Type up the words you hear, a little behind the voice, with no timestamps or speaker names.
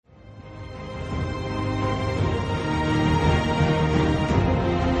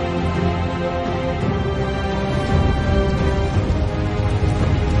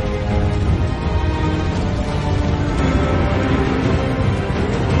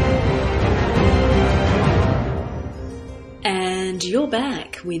you're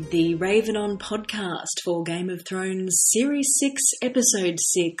back with the Raven On podcast for Game of Thrones Series 6, Episode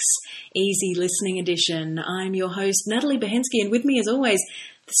 6, Easy Listening Edition. I'm your host, Natalie Behensky, and with me, as always,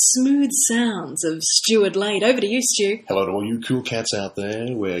 the smooth sounds of Stuart Lade. Over to you, Stu. Hello to all you cool cats out there.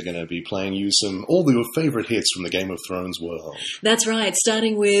 We're going to be playing you all your favourite hits from the Game of Thrones world. That's right,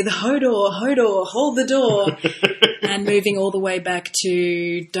 starting with Hodor, Hodor, hold the door, and moving all the way back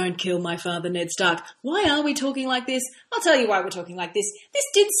to Don't Kill My Father, Ned Stark. Why are we talking like this? I'll tell you why we're talking like this. This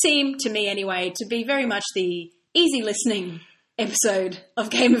did seem, to me anyway, to be very much the easy listening episode of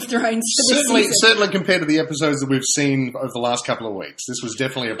Game of Thrones for this season. Certainly compared to the episodes that we've seen over the last couple of weeks. This was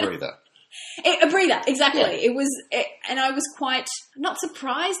definitely a breather. A breather, exactly. Yeah. And I was quite, not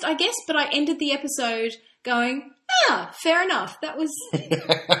surprised, I guess, but I ended the episode going, fair enough. That was an episode.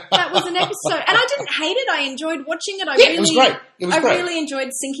 And I didn't hate it. I enjoyed watching it. It was great. I really enjoyed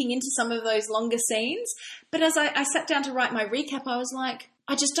sinking into some of those longer scenes. But as I sat down to write my recap, I was like,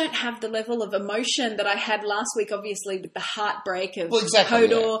 I just don't have the level of emotion that I had last week, obviously, with the heartbreak of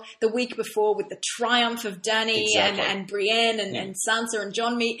Hodor, the week before with the triumph of Dany and Brienne and Sansa and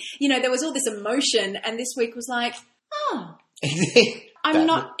Jon. There was all this emotion, and this week was like, I'm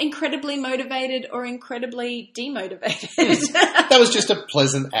not incredibly motivated or incredibly demotivated. That was just a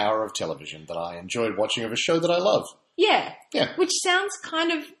pleasant hour of television that I enjoyed watching of a show that I love. Yeah. Which sounds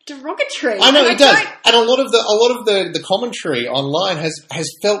kind of derogatory. I know, it does. And a lot of the commentary online has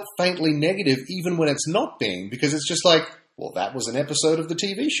felt faintly negative even when it's not being, because it's just like, well, that was an episode of the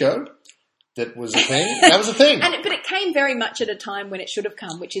TV show. That was a thing. That was a thing. But it came very much at a time when it should have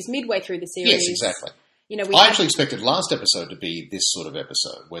come, which is midway through the series. Yes, exactly. I actually expected last episode to be this sort of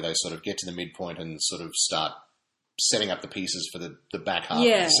episode, where they sort of get to the midpoint and sort of start setting up the pieces for the back half of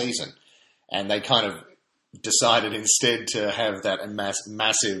the season. And they kind of decided instead to have that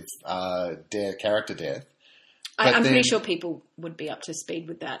massive character death. I'm pretty sure people would be up to speed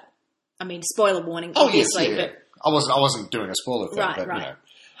with that. I mean, spoiler warning, obviously. Yes, yeah. But I wasn't doing a spoiler thing, right. You know.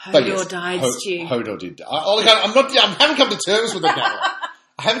 Hodor died, Stu. Hodor did die. I haven't come to terms with it now.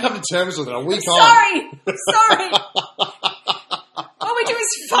 I haven't come to terms with it. A week on. Sorry. All we do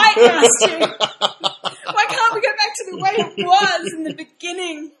is fight now, Stu. Why can't we go back to the way it was in the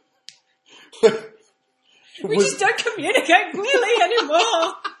beginning? We just don't communicate really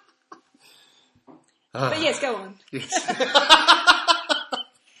anymore. But yes, go on. Yes.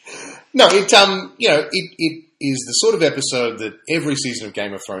 No, it is the sort of episode that every season of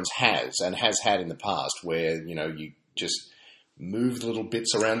Game of Thrones has and has had in the past, where you just move little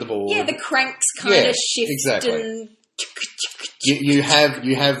bits around the board. Yeah, the cranks kind of shift. Exactly. And you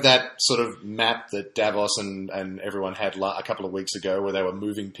have that sort of map that Davos and everyone had a couple of weeks ago, where they were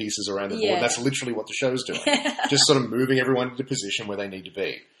moving pieces around the board. That's literally what the show's doing. Just sort of moving everyone into position where they need to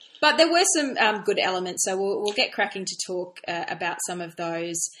be. But there were some good elements, so we'll get cracking to talk about some of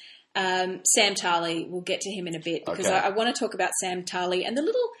those. Sam Tarly, we'll get to him in a bit, because I want to talk about Sam Tarly and the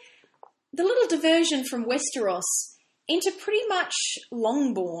little diversion from Westeros into pretty much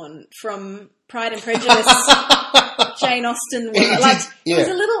Longbourn from Pride and Prejudice. Jane Austen,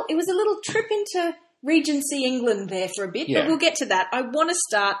 it was a little trip into Regency England there for a bit, but we'll get to that. I want to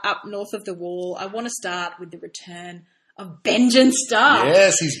start up north of the Wall. I want to start with the return of Benjen Stark.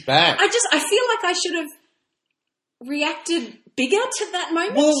 Yes, he's back. I feel like I should have reacted bigger to that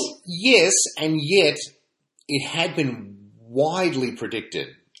moment. Well, yes, and yet it had been widely predicted.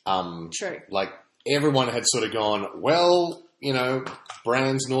 True. Like, everyone had sort of gone, well,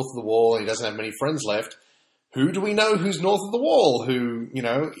 Bran's north of the Wall, and he doesn't have many friends left. Who do we know who's north of the Wall? Who,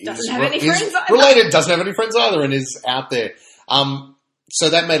 doesn't have any friends either. Related, doesn't have any friends either, and is out there. So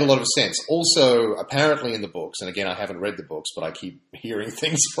that made a lot of sense. Also, apparently in the books, and again, I haven't read the books, but I keep hearing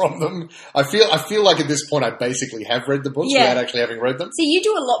things from them. I feel like at this point I basically have read the books without actually having read them. See, you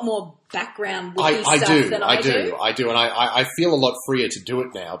do a lot more background wiki stuff than I do. I do, and I feel a lot freer to do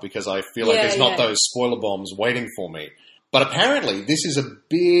it now, because I feel like there's not those spoiler bombs waiting for me. But apparently this is a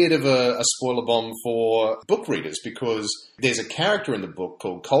bit of a spoiler bomb for book readers, because there's a character in the book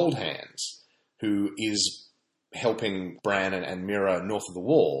called Cold Hands who is helping Bran and Mira north of the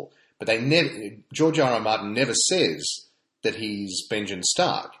Wall, but George R.R. Martin never says that he's Benjen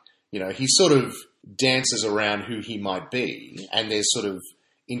Stark. He sort of dances around who he might be, and there's sort of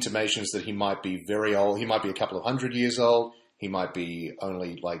intimations that he might be very old. He might be a couple of 100 years old. He might be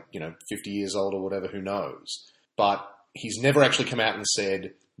only 50 years old or whatever, who knows. But he's never actually come out and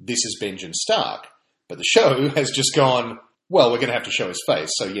said, this is Benjen Stark. But the show has just gone, well, we're going to have to show his face.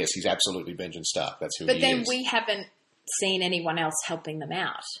 So, yes, he's absolutely Benjen Stark. That's who he is. But then we haven't seen anyone else helping them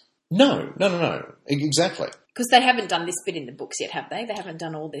out. No. Exactly. Because they haven't done this bit in the books yet, have they? They haven't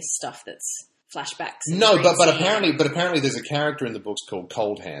done all this stuff that's flashbacks. No, but apparently there's a character in the books called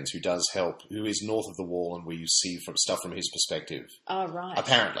Cold Hands who does help, who is north of the wall, and we see stuff from his perspective. Oh, right.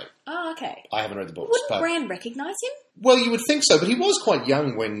 Apparently. Oh, okay. I haven't read the books. Wouldn't Bran recognise him? Well, you would think so, but he was quite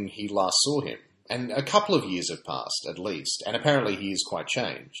young when he last saw him. And a couple of years have passed, at least. And apparently he is quite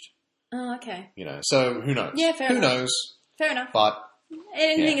changed. Oh, okay. So who knows? Yeah, fair enough. Who knows? Fair enough. But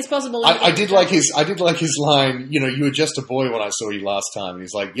anything is possible. I did like his line, you were just a boy when I saw you last time. And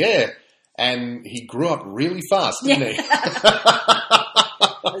he's like, yeah. And he grew up really fast, didn't he? It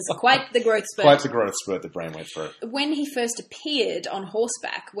was quite the growth spurt. Quite the growth spurt that Bran went through. When he first appeared on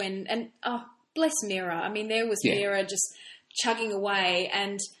horseback, bless Mira. I mean, there was Mira just chugging away.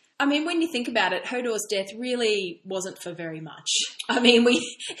 And, I mean, when you think about it, Hodor's death really wasn't for very much. I mean,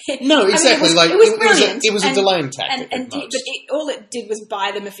 No, exactly. It was brilliant. It was a delaying tactic. But all it did was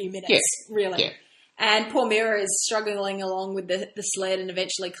buy them a few minutes, really. Yeah. And poor Mira is struggling along with the sled and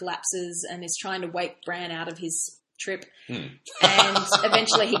eventually collapses and is trying to wake Bran out of his trip. And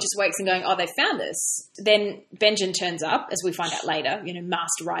eventually he just wakes and going, oh, they found us. Then Benjen turns up, as we find out later.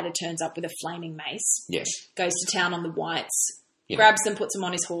 Masked Rider turns up with a flaming mace. Yes. Goes to town on the Whites. Grabs them, puts them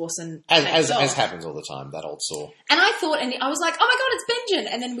on his horse, and as happens all the time, that old saw. And I thought, and I was like, oh my God, it's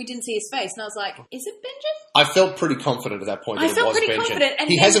Benjen. And then we didn't see his face. And I was like, is it Benjen? I felt pretty confident at that point that it was Benjen. Confident. And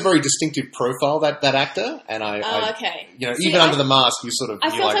he has a very distinctive profile, that actor. And okay. Even under the mask, you sort of,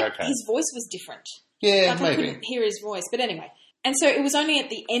 I felt like his voice was different. Yeah, maybe. I couldn't hear his voice. But anyway. And so it was only at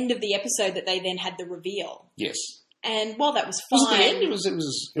the end of the episode that they then had the reveal. Yes. And while that was fine, was it the end? It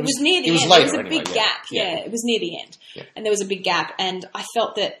was near the end. It was There later, was a big gap. Yeah, it was near the end, and there was a big gap. And I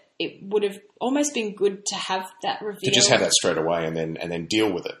felt that it would have almost been good to have that reveal, to just have that straight away, and then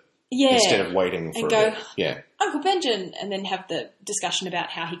deal with it, instead of waiting for and a bit. Uncle Benjen, and then have the discussion about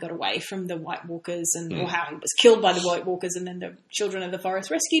how he got away from the White Walkers or how he was killed by the White Walkers, and then the Children of the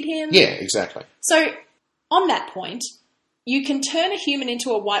Forest rescued him. Yeah, exactly. So on that point, you can turn a human into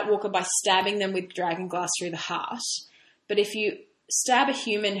a White Walker by stabbing them with dragonglass through the heart. But if you stab a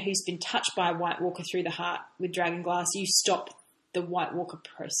human who's been touched by a White Walker through the heart with dragonglass, you stop the White Walker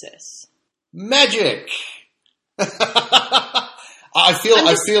process. Magic! I feel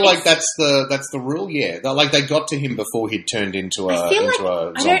like that's the rule. Yeah, like they got to him before he'd turned into a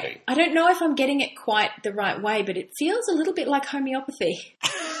zombie. I don't know if I'm getting it quite the right way, but it feels a little bit like homeopathy.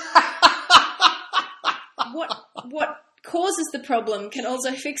 What causes the problem can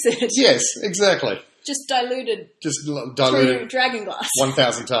also fix it. Yes, exactly. Just diluted through dragonglass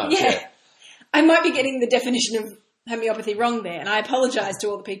 1,000 times. Yeah. I might be getting the definition of homeopathy wrong there, and I apologise to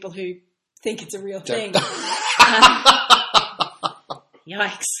all the people who think it's a real thing.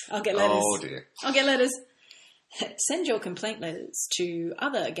 Yikes! I'll get letters. Oh dear! I'll get letters. Send your complaint letters to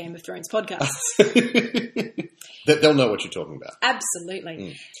other Game of Thrones podcasts. They'll know what you're talking about.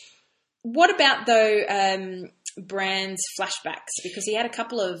 Absolutely. What about though? Bran's flashbacks, because he had a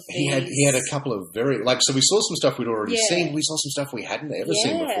couple of these. He had a couple of so we saw some stuff we'd already seen. We saw some stuff we hadn't ever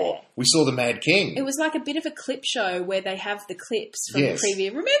seen before. We saw the Mad King. It was like a bit of a clip show where they have the clips from the preview.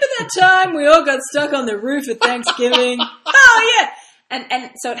 Remember that time we all got stuck on the roof at Thanksgiving? Oh yeah,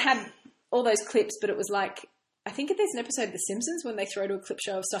 and so it had all those clips, but it was like, I think there's an episode of The Simpsons when they throw to a clip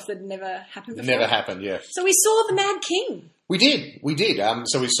show of stuff that never happened before. Never happened, yeah. So we saw the Mad King. We did.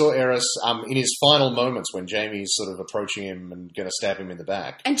 So we saw Aerys in his final moments when Jaime's sort of approaching him and going to stab him in the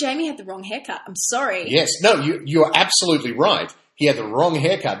back. And Jaime had the wrong haircut. I'm sorry. Yes. No, you're absolutely right. He had the wrong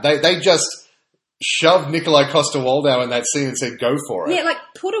haircut. They just shoved Nikolai Coster-Waldau in that scene and said, go for it. Yeah, like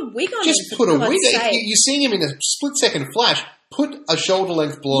put a wig on him. Just put a wig. You're seeing him in a split-second flash. Put a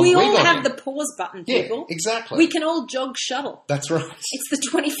shoulder-length blonde wig on him. We all have the pause button, people. Yeah, exactly. We can all jog shuttle. That's right. It's the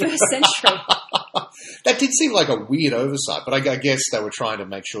 21st century. That did seem like a weird oversight, but I guess they were trying to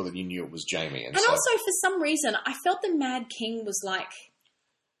make sure that you knew it was Jaime. And also, for some reason, I felt the Mad King was like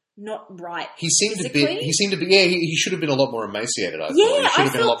not right. He seemed to be. He should have been a lot more emaciated. I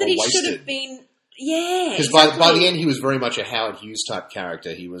felt that he should have been. Yeah, because by the end he was very much a Howard Hughes type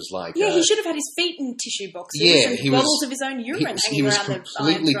character. He was like, he should have had his feet in tissue boxes and bottles of his own urine hanging around the Iron Throne. He was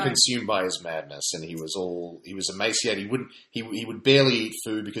completely consumed by his madness, and he was emaciated. He would barely eat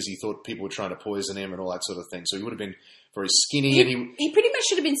food because he thought people were trying to poison him and all that sort of thing. So he would have been very skinny, and he pretty much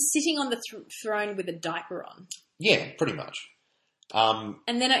should have been sitting on the throne with a diaper on. Yeah, pretty much. And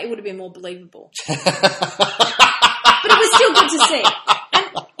then it would have been more believable. But it was still good to see.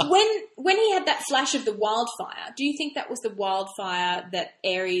 When he had that flash of the wildfire, do you think that was the wildfire that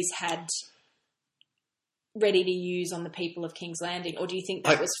Aerys had ready to use on the people of King's Landing, or do you think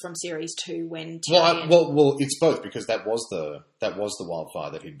that was from Series 2 when Tyrion... Well, it's both, because that was the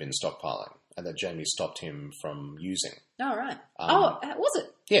wildfire that he'd been stockpiling and that Jaime stopped him from using. Oh, right. Was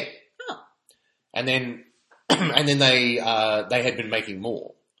it? Yeah. Oh. and then they had been making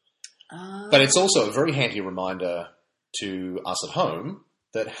more. But it's also a very handy reminder to us at home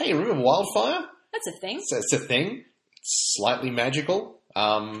that, hey, remember wildfire? That's a thing. It's a thing. It's slightly magical,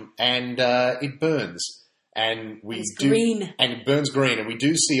 and it burns. And green. And it burns green, and we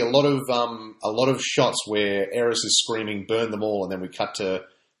do see a lot of shots where Aerys is screaming, "Burn them all!" and then we cut to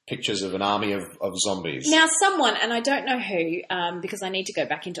pictures of an army of zombies. Now, someone, and I don't know who, because I need to go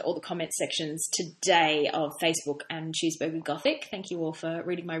back into all the comment sections today of Facebook and Cheeseburger Gothic. Thank you all for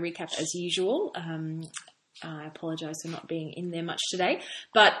reading my recap as usual. I apologise for not being in there much today,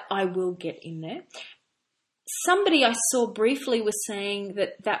 but I will get in there. Somebody I saw briefly was saying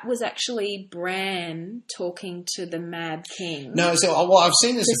that was actually Bran talking to the Mad King. No, so I've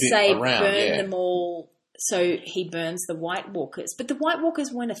seen this a bit around. Burn them all, so he burns the White Walkers. But the White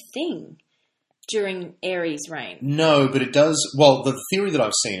Walkers weren't a thing during Aerys' reign. No, but it does. Well, the theory that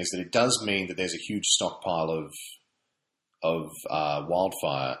I've seen is that it does mean that there's a huge stockpile of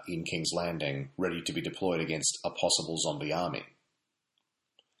wildfire in King's Landing, ready to be deployed against a possible zombie army.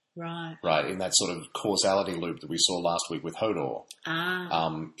 Right, in that sort of causality loop that we saw last week with Hodor.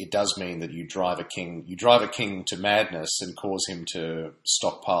 It does mean that you drive a king to madness and cause him to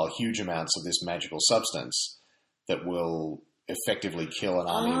stockpile huge amounts of this magical substance that will effectively kill an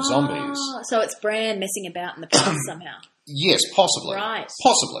army of zombies. So it's Bran messing about in the past somehow. Yes, possibly. Right.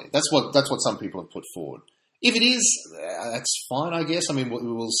 Possibly. That's what some people have put forward. If it is, that's fine, I guess. I mean,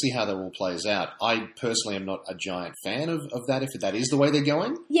 we'll see how that all plays out. I personally am not a giant fan of that, if that is the way they're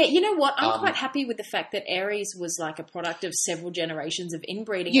going. Yeah, you know what? I'm quite happy with the fact that Aerys was like a product of several generations of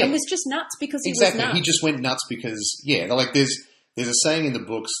inbreeding and was just nuts because he was nuts. He just went nuts because, like there's a saying in the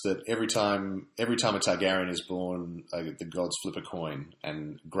books that every time a Targaryen is born, the gods flip a coin,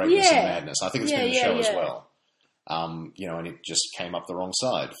 and greatness and madness. I think it's been in the show as well. And it just came up the wrong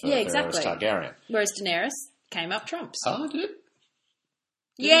side for Daenerys Targaryen. Whereas Daenerys came up trumps. Oh, did it?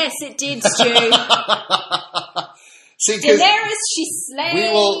 Yes, it did, Stu. See, Daenerys, she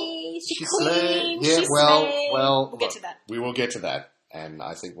slays. She queen. Yeah, she we'll get to that. We will get to that, and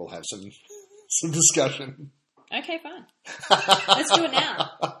I think we'll have some discussion. Okay, fine. Let's do it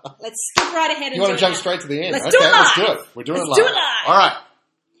now. Let's skip right ahead and you want to jump straight to the end? Let's do it live. Let's do it. We're doing it live. Do it live. All right.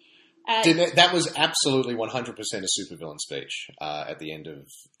 That was absolutely 100% a supervillain speech at the end of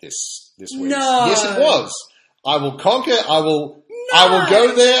this week. No. Yes, it was. I will conquer. I will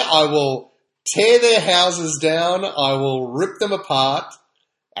go there. I will tear their houses down. I will rip them apart,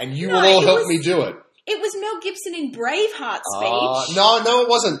 and you will all help me do it. It was Mel Gibson in Braveheart speech. No, it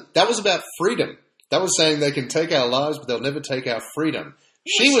wasn't. That was about freedom. That was saying they can take our lives, but they'll never take our freedom.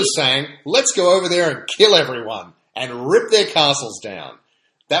 Yeah, she was saying, let's go over there and kill everyone and rip their castles down.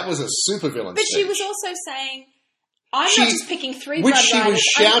 That was a supervillain speech. But she was also saying, I'm not just picking three blood riders,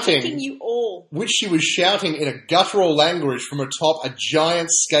 I'm picking you all. Which she was shouting in a guttural language from atop a giant,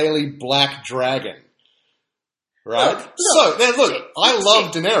 scaly, black dragon. Right? Look, I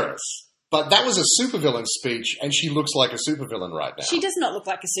love Daenerys, but that was a supervillain speech, and she looks like a supervillain right now. She does not look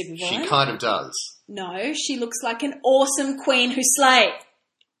like a supervillain. She kind of does. No, she looks like an awesome queen who slays.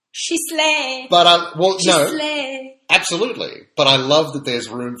 She slay. But, she slay. Absolutely. But I love that there's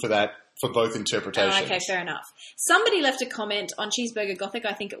room for that for both interpretations. Okay, fair enough. Somebody left a comment on Cheeseburger Gothic,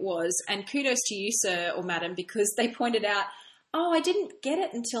 I think it was, and kudos to you, sir or madam, because they pointed out, I didn't get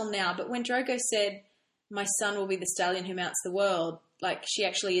it until now, but when Drogo said, my son will be the stallion who mounts the world, like she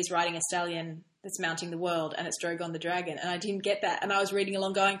actually is riding a stallion that's mounting the world, and it's Drogon the dragon, and I didn't get that, and I was reading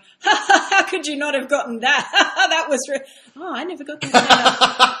along going, how could you not have gotten that? That was I never got that.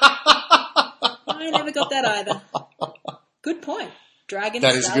 I never got that either. Good point. Dragon.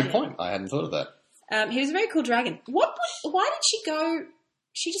 That is a good point. I hadn't thought of that. He was a very cool dragon. Why did she go?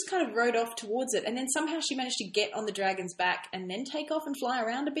 She just kind of rode off towards it, and then somehow she managed to get on the dragon's back and then take off and fly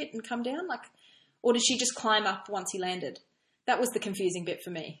around a bit and come down, or did she just climb up once he landed? That was the confusing bit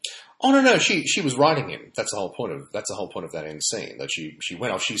for me. Oh no, she was riding him. That's the whole point of that end scene. That she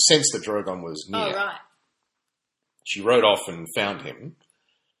went off. She sensed that Drogon was near. Oh right. She rode off and found him,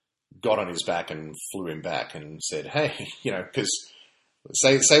 got on his back and flew him back, and said, "Hey, because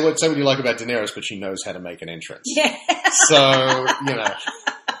say what you like about Daenerys, but she knows how to make an entrance." Yeah. So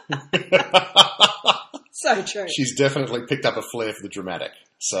So true. She's definitely picked up a flair for the dramatic.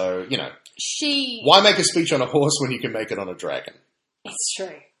 So she. Why make a speech on a horse when you can make it on a dragon? It's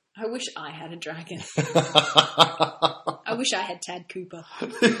true. I wish I had a dragon. I wish I had Tad Cooper.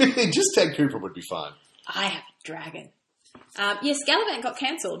 Just Tad Cooper would be fine. I have a dragon. Yes, Gallivant got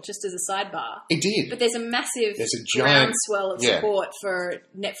cancelled, just as a sidebar. It did. But there's a giant groundswell of support for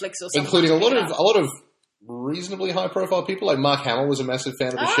Netflix or something. Including a lot of reasonably high-profile people. Like Mark Hamill was a massive fan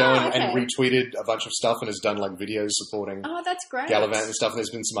of the show and retweeted a bunch of stuff and has done like videos supporting that's great. Gallivant and stuff. And there's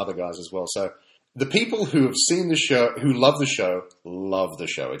been some other guys as well. So the people who have seen the show, who love the show.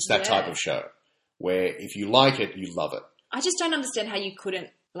 It's that type of show where if you like it, you love it. I just don't understand how you couldn't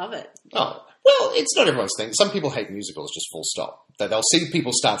love it. Oh, well, it's not everyone's thing. Some people hate musicals, just full stop. They'll see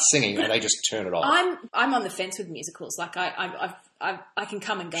people start singing and they just turn it off. I'm on the fence with musicals. Like I can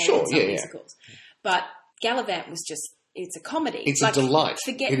come and go with some musicals, but Gallivant was it's a comedy. It's a delight.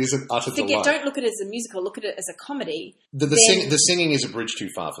 It is an utter delight. Don't look at it as a musical. Look at it as a comedy. The singing is a bridge too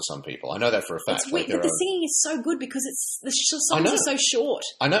far for some people. I know that for a fact. It's weird, but the singing is so good because the songs are so short.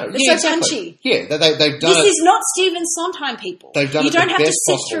 I know. They're so punchy. Yeah, they've done This is not Stephen Sondheim, people. They've done You don't have to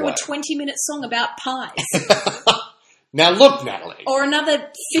sit through way. a 20-minute song about pies. Now look, Natalie. Or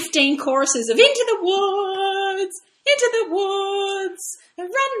another 15 choruses of Into the woods, and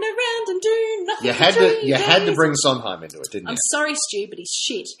run around and do nothing. You had to bring Sondheim into it, didn't you? I'm sorry, Stu, but he's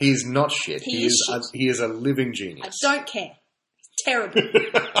shit. He's not shit. He is a living genius. I don't care. He's terrible.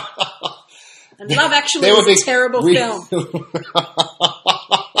 And Love Actually was a terrible film.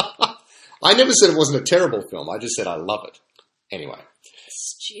 I never said it wasn't a terrible film. I just said I love it. Anyway.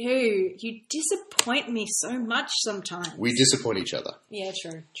 Stu, you disappoint me so much sometimes. We disappoint each other. Yeah,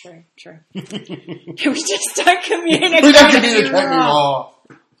 true. We just don't communicate. We don't communicate anymore.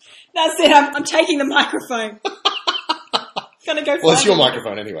 That's it. I'm taking the microphone. Gonna go. Well, it's your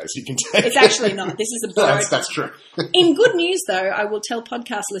microphone anyway, so you can take it. It's actually not. This is a borrowed. That's true. In good news, though, I will tell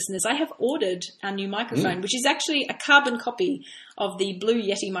podcast listeners I have ordered our new microphone, which is actually a carbon copy of the Blue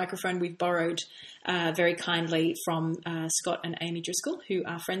Yeti microphone we've borrowed very kindly from Scott and Amy Driscoll, who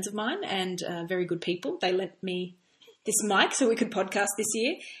are friends of mine and very good people. They lent me this mic so we could podcast this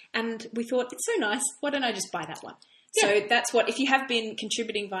year, and we thought, it's so nice, why don't I just buy that one? Yeah. So that's what, if you have been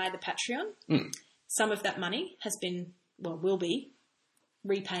contributing via the Patreon, some of that money will be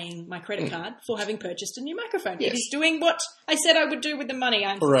repaying my credit card for having purchased a new microphone. Yes. It is doing what I said I would do with the money.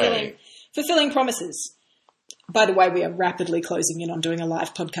 I'm fulfilling promises. By the way, we are rapidly closing in on doing a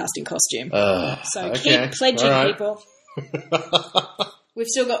live podcast in costume. Keep pledging, people. We've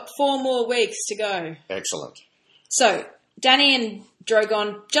still got 4 more weeks to go. Excellent. So, Dani and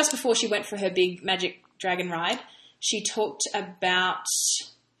Drogon, just before she went for her big magic dragon ride, she talked about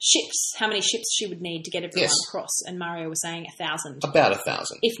ships, how many ships she would need to get everyone across. And Mario was saying 1,000. About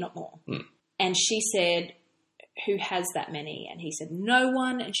 1,000. If not more. And she said, who has that many? And he said, no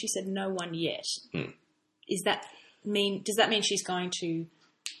one. And she said, no one yet. Does that mean she's going to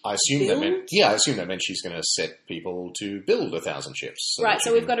I assume that meant she's going to set people to build 1,000 ships.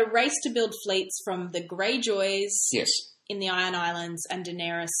 So we've got a race to build fleets from the Greyjoys in the Iron Islands and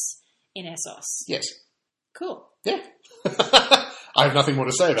Daenerys in Essos. Yes. Cool. Yeah. I have nothing more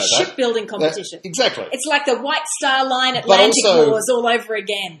to say about that. Shipbuilding competition. Exactly. It's like the White Star Line Atlantic Wars all over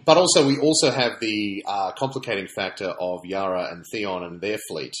again. But also, we also have the complicating factor of Yara and Theon and their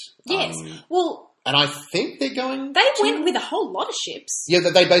fleet. Yes. And I think they're going... They went with a whole lot of ships. Yeah,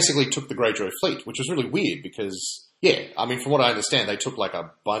 they basically took the Greyjoy fleet, which was really weird because, from what I understand, they took like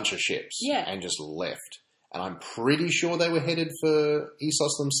a bunch of ships and just left. And I'm pretty sure they were headed for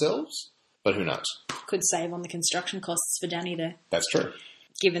Essos themselves, but who knows? Could save on the construction costs for Dani there. That's true.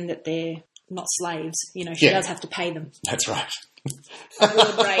 Given that they're not slaves, she does have to pay them. That's right.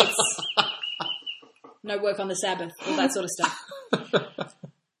 Award rates. No work on the Sabbath, all that sort of stuff.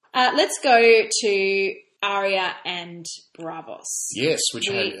 Let's go to Arya and Braavos. Yes, which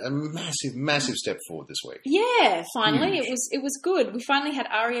had a massive, massive step forward this week. Yeah, finally. Huge. It was good. We finally had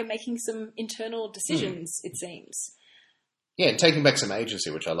Arya making some internal decisions, it seems. Yeah, and taking back some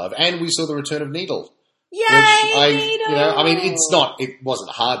agency, which I love. And we saw the return of Needle. Yay, Needle! It wasn't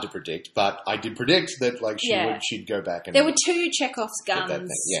hard to predict, but I did predict that she'd go back and... There were 2 Chekhov's guns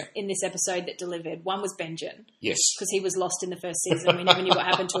in this episode that delivered. One was Benjen. Yes. Because he was lost in the first season. We never knew what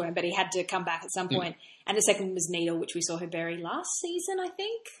happened to him, but he had to come back at some point. And the second was Needle, which we saw her bury last season, I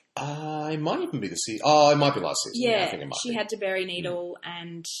think. It might even be the season. Oh, it might be last season. Yeah, I think it might she had to bury Needle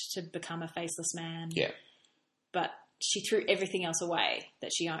and to become a faceless man. Yeah. But she threw everything else away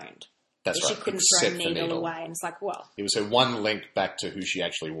that she owned. That's right. She couldn't throw Needle away. And it's like, well... It was her one link back to who she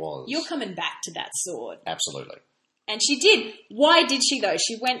actually was. You're coming back to that sword. Absolutely. And she did. Why did she, though?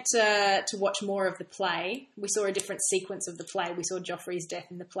 She went to watch more of the play. We saw a different sequence of the play. We saw Joffrey's death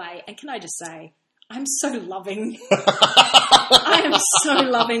in the play. And can I just say, I'm so loving. I am so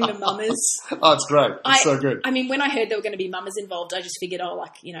loving the mummers. Oh, it's great. It's so good. I mean, when I heard there were going to be mummers involved, I just figured,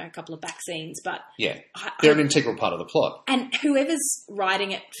 a couple of back scenes. But yeah, they're an integral part of the plot. And whoever's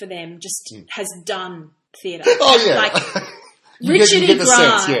writing it for them just has done theatre. Oh, yeah. Richard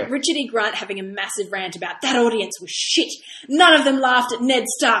E. Grant having a massive rant about that audience was shit. None of them laughed at Ned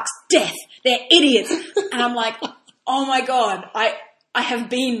Stark's death. They're idiots. And I'm like, oh my God, I have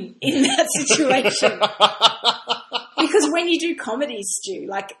been in that situation. Because when you do comedy, Stu,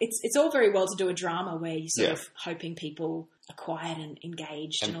 like it's all very well to do a drama where you're sort of hoping people are quiet and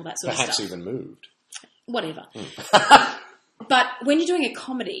engaged and all that sort of stuff. Perhaps even moved. Whatever. But when you're doing a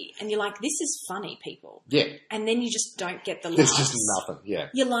comedy and you're like, this is funny, people. Yeah. And then you just don't get the laughs. There's just nothing, yeah.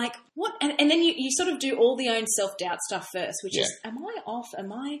 You're like, what? And then you sort of do all the own self-doubt stuff first, which is, am I off?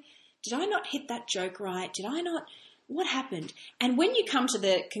 Did I not hit that joke right? Did I not? What happened? And when you come to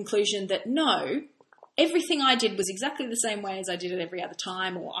the conclusion that no, everything I did was exactly the same way as I did it every other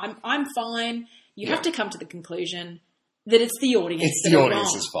time, or I'm fine, you have to come to the conclusion that it's the audience. It's the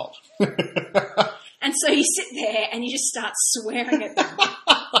audience's fault. And so you sit there and you just start swearing at them,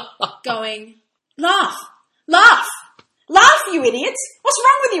 going, laugh, you idiots. What's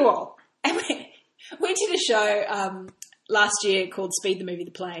wrong with you all? And we did a show last year called Speed the Movie,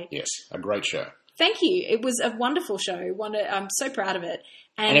 the Play. Yes, a great show. Thank you. It was a wonderful show. I'm so proud of it.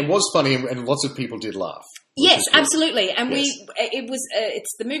 And it was funny, and lots of people did laugh. Yes, absolutely. And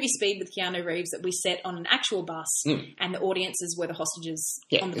it's the movie Speed with Keanu Reeves that we set on an actual bus, and the audiences were the hostages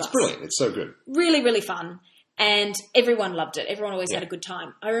on the bus. It's brilliant. It's so good. Really, really fun. And everyone loved it. Everyone always had a good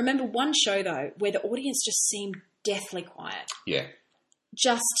time. I remember one show, though, where the audience just seemed deathly quiet. Yeah.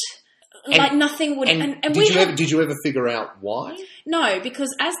 Just like nothing would... And did you ever figure out why? No,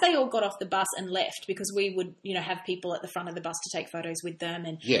 because as they all got off the bus and left, because we would, have people at the front of the bus to take photos with them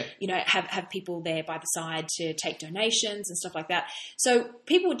and, have people there by the side to take donations and stuff like that. So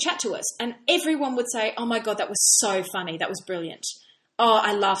people would chat to us and everyone would say, oh my God, that was so funny. That was brilliant. Oh,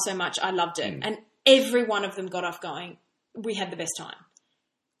 I laughed so much. I loved it. And every one of them got off going, we had the best time.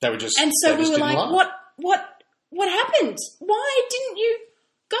 They were just... And so we were like, what happened? Why didn't you...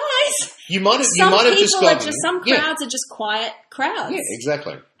 Guys, you might have just gotten... Some crowds are just quiet crowds. Yeah,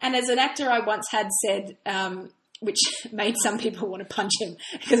 exactly. And as an actor, I once had said, which made some people want to punch him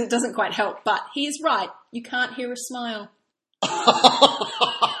because it doesn't quite help, but he is right. You can't hear a smile.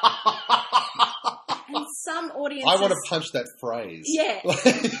 And some audiences... I want to punch that phrase. Yeah. But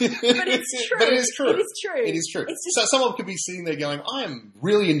it's true. But it is true. It is true. It is true. So someone could be sitting there going, I am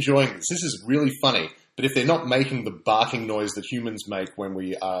really enjoying this. This is really funny. But if they're not making the barking noise that humans make when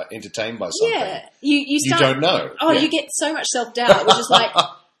we are entertained by something, you don't know. Oh, you get so much self-doubt, which is like,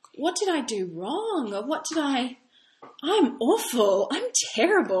 what did I do wrong? Or what did I'm awful. I'm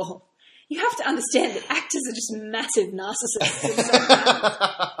terrible. You have to understand that actors are just massive narcissists.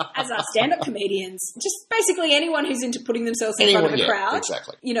 As are stand-up comedians. Just basically anyone who's into putting themselves in front of a crowd.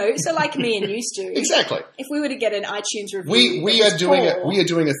 Exactly. So like me and you, Stu. Exactly. If we were to get an iTunes review... We are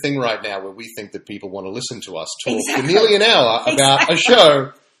doing a thing right now where we think that people want to listen to us talk for nearly an hour about a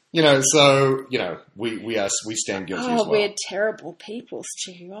show. We stand guilty as well. Oh, we're terrible people,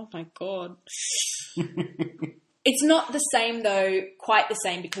 Stu. Oh my God. It's not the same, though, quite the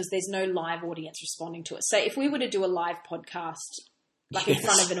same, because there's no live audience responding to it. So if we were to do a live podcast, like in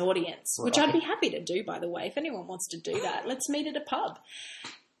front of an audience, which I'd be happy to do, by the way, if anyone wants to do that, let's meet at a pub.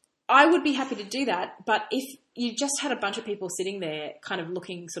 I would be happy to do that. But if you just had a bunch of people sitting there kind of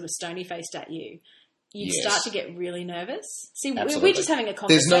looking sort of stony-faced at you, you'd start to get really nervous. See, we're just having a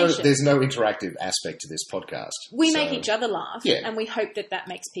conversation. There's no interactive aspect to this podcast. We make each other laugh, and we hope that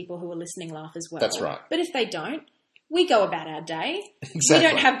makes people who are listening laugh as well. That's right. But if they don't, we go about our day. Exactly. We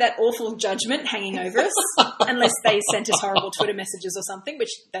don't have that awful judgment hanging over us, unless they sent us horrible Twitter messages or something,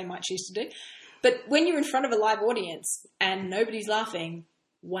 which they might choose to do. But when you're in front of a live audience and nobody's laughing...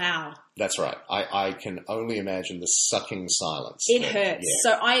 Wow. That's right. I can only imagine the sucking silence. It hurts. Yeah.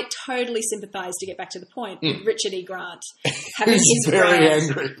 So I totally sympathise, to get back to the point, with Richard E. Grant. He's very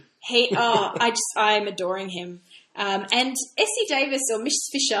angry. I'm adoring him. And Essie Davis, or Miss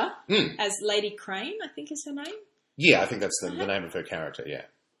Fisher, as Lady Crane, I think is her name. Yeah, I think that's the name of her character, yeah.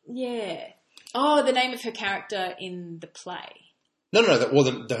 Yeah. Oh, the name of her character in the play. No,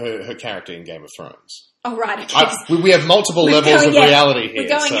 her character in Game of Thrones. Oh, right, okay. We have multiple levels of reality here. We're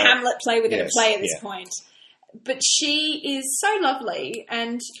going Hamlet play within a play at this point. But she is so lovely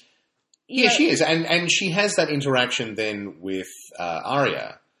and... she is. And she has that interaction then with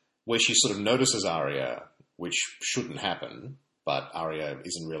Arya, where she sort of notices Arya, which shouldn't happen, but Arya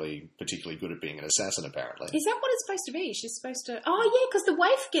isn't really particularly good at being an assassin, apparently. Is that what it's supposed to be? She's supposed to... Oh, yeah, because the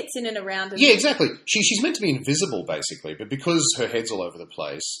waif gets in and around. Yeah, exactly. She's meant to be invisible, basically, but because her head's all over the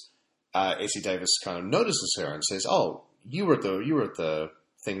place... Essie Davis kind of notices her and says, "Oh, you were at the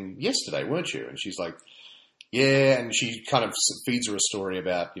thing yesterday, weren't you?" And she's like, "Yeah." And she kind of feeds her a story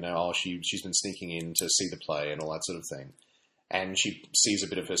about, she's been sneaking in to see the play and all that sort of thing. and she sees a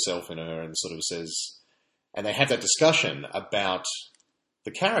bit of herself in her and sort of says, and they have that discussion about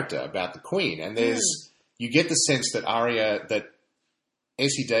the character, about the Queen, and you get the sense that that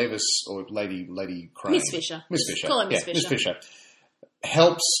Essie Davis, or Lady Crane, Miss Fisher, call her Miss Fisher,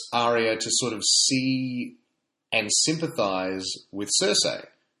 helps Arya to sort of see and sympathise with Cersei,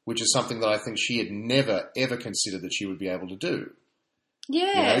 which is something that I think she had never ever considered that she would be able to do.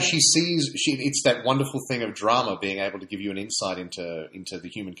 Yeah, she sees it's that wonderful thing of drama, being able to give you an insight into the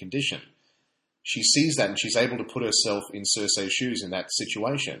human condition. She sees that, and she's able to put herself in Cersei's shoes in that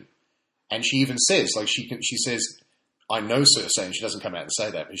situation. And she even says, she says, I know Cersei, and she doesn't come out and say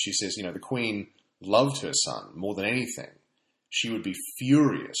that, but she says, the Queen loved her son more than anything. She would be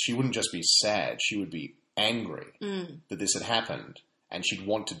furious. She wouldn't just be sad. She would be angry that this had happened, and she'd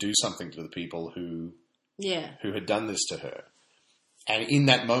want to do something to the people who had done this to her. And in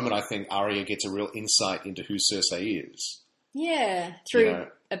that moment, I think Arya gets a real insight into who Cersei is. Yeah, through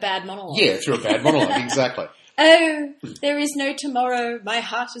a bad monologue. Yeah, through a bad monologue, exactly. Oh, there is no tomorrow. My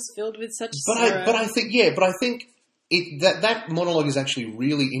heart is filled with such sorrow. But I think that monologue is actually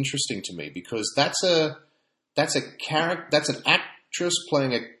really interesting to me, because that's an actress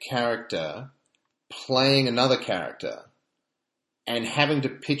playing a character, playing another character, and having to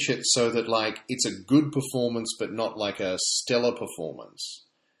pitch it so that it's a good performance, but not like a stellar performance.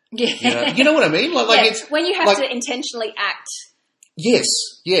 Yeah, you know what I mean. It's when you have to intentionally act. Yes,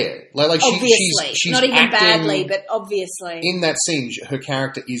 yeah. Obviously, she's not even acting, badly, but obviously. In that scene, her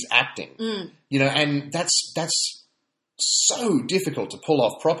character is acting. And that's so difficult to pull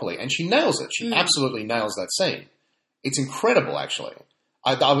off properly, and she nails it. She absolutely nails that scene. It's incredible, actually.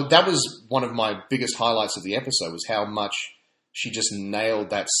 That was one of my biggest highlights of the episode, was how much she just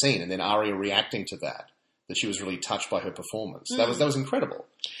nailed that scene, and then Arya reacting to that she was really touched by her performance. That was incredible.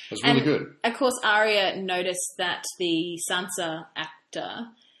 It was really good. Of course, Arya noticed that the Sansa actor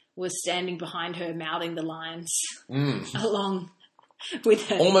was standing behind her, mouthing the lines along with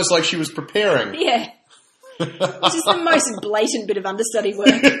her. Almost like she was preparing. Yeah. Which is the most blatant bit of understudy work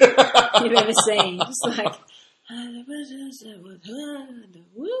you've ever seen. Just like, and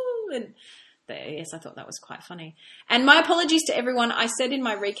yes, I thought that was quite funny. And my apologies to everyone. I said in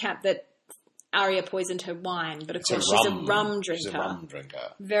my recap that Arya poisoned her wine, but of course she's a rum drinker. She's a rum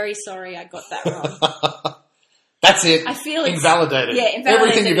drinker. Very sorry, I got that wrong. That's it. I feel invalidated. Yeah, invalidated.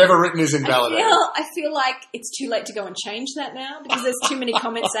 Everything you've ever written is invalidated. I feel like it's too late to go and change that now, because there's too many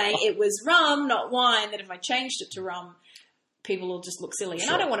comments saying it was rum, not wine, that if I changed it to rum, people will just look silly. And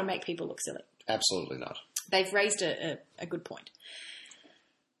I don't want to make people look silly. Absolutely not. They've raised a good point.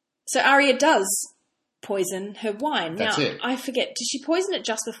 So Arya does poison her wine. That's now, it. I forget, did she poison it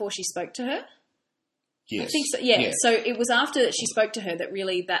just before she spoke to her? Yes. I think so, yeah. So it was after she spoke to her that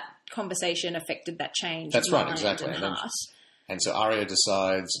really that conversation affected that change. That's right, exactly. And so Arya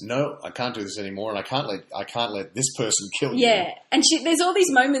decides, no, I can't do this anymore, and I can't let this person kill you. Yeah, and there's all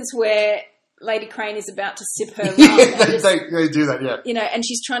these moments where Lady Crane is about to sip her rum. They do that, yeah. And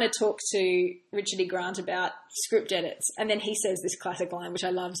she's trying to talk to Richard E. Grant about script edits, and then he says this classic line, which I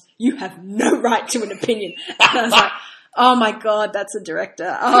loved, "You have no right to an opinion." And I was like, oh my God, that's a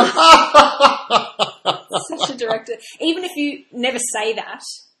director. Oh. Such a director. Even if you never say that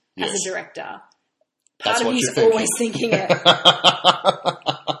as a director, part of you's always thinking it.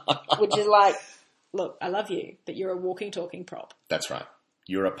 Which is like, look, I love you, but you're a walking, talking prop. That's right.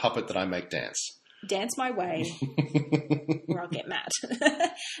 You're a puppet that I make dance. Dance my way, or I'll get mad.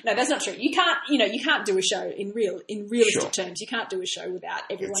 No, that's not true. You can't do a show in realistic terms. You can't do a show without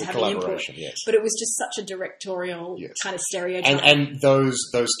everyone having input. Yes. But it was just such a directorial kind of stereotype. And those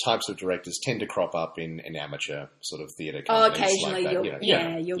types of directors tend to crop up in amateur sort of theatre companies. Oh, occasionally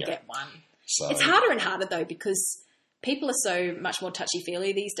like you'll get one. So. It's harder and harder though, because people are so much more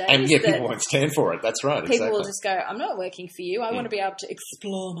touchy-feely these days. And people won't stand for it. That's right. People will just go, I'm not working for you. I want to be able to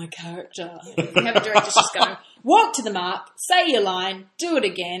explore my character. If you have a director just go, walk to the mark, say your line, do it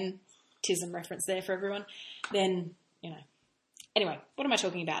again. Tism reference there for everyone. Then, Anyway, what am I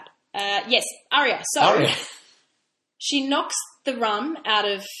talking about? Yes, Arya. So, Arya. She knocks the rum out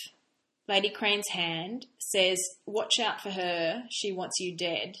of Lady Crane's hand, says, watch out for her. She wants you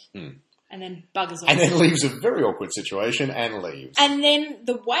dead. And then buggers off. And then leaves a very awkward situation and leaves. And then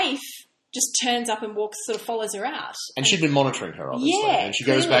the waif just turns up and sort of follows her out. And she'd been monitoring her, obviously. Yeah, and she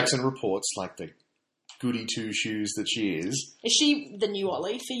goes back and reports like the goody two-shoes that she is. Is she the new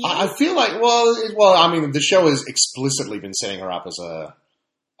Ollie for you? I feel like, the show has explicitly been setting her up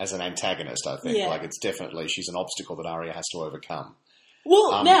as an antagonist, I think. Yeah. Like, she's an obstacle that Arya has to overcome.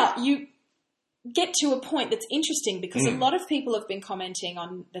 Well, now, you get to a point that's interesting, because a lot of people have been commenting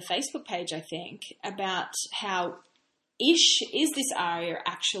on the Facebook page, I think, about how is this Arya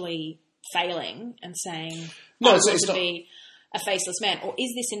actually failing and saying, no, I want to be a faceless man? Or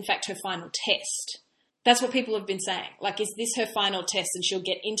is this, in fact, her final test? That's what people have been saying. Like, is this her final test and she'll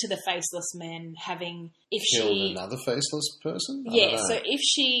get into the faceless men having... Killed another faceless person? Yeah, so if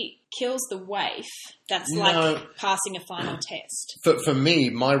she kills the waif, that's like passing a final test. For me,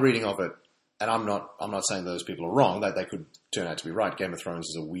 my reading of it, and I'm not saying those people are wrong, that they could turn out to be right. Game of Thrones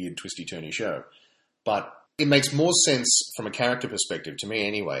is a weird, twisty-turny show. But it makes more sense from a character perspective, to me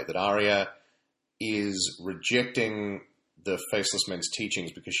anyway, that Arya is rejecting the Faceless Men's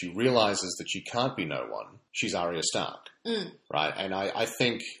teachings because she realizes that she can't be no one. She's Arya Stark. Right? And I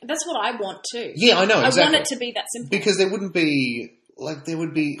think... That's what I want too. Yeah, I know, exactly. I want it to be that simple. Because there wouldn't be... Like, there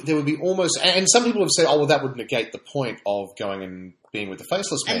would be almost... And some people have said, oh, well, that would negate the point of going and being with the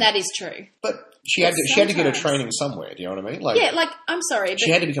Faceless Men. And that is true. But she had to get a training somewhere, do you know what I mean? Like, I'm sorry, but...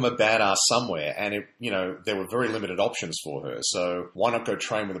 She had to become a badass somewhere, and there were very limited options for her, so why not go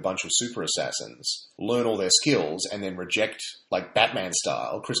train with a bunch of super assassins, learn all their skills, and then reject, like Batman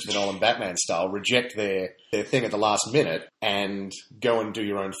style, Christopher Nolan Batman style, reject their thing at the last minute, and go and do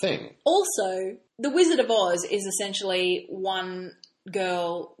your own thing. Also, The Wizard of Oz is essentially one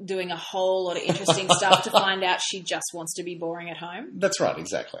girl doing a whole lot of interesting stuff to find out she just wants to be boring at home. That's right,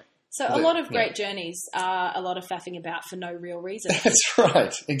 exactly. So a lot of great journeys are a lot of faffing about for no real reason. That's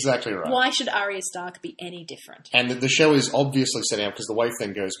right, exactly right. Why should Arya Stark be any different? And the show is obviously setting up, because the waif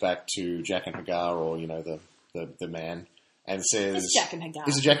then goes back to Jaqen H'ghar, or, the man, and says... It's Jaqen H'ghar.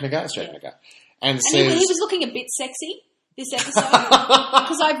 Is it Jaqen H'ghar? It's Jaqen H'ghar. And says... he was looking a bit sexy this episode,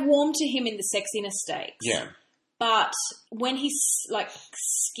 because I've warmed to him in the sexiness stakes. Yeah. But when he's, like,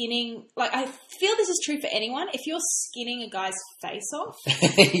 skinning... Like, I feel this is true for anyone. If you're skinning a guy's face off...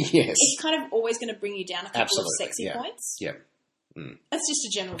 yes. It's kind of always going to bring you down a couple of sexy points. Yeah. Mm. That's just a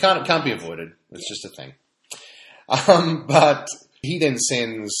general... Can't be avoided. It's just a thing. But he then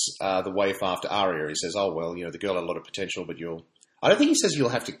sends the waif after Arya. He says, oh, well, the girl had a lot of potential, but you'll... I don't think he says you'll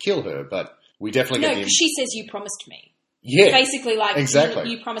have to kill her, but we definitely get the... No, she says you promised me. Yeah. Basically, like,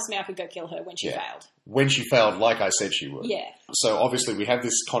 exactly. You promised me I could go kill her when she failed. When she failed, like I said she would. Yeah. So, obviously, we have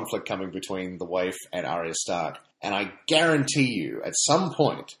this conflict coming between the waif and Arya Stark. And I guarantee you, at some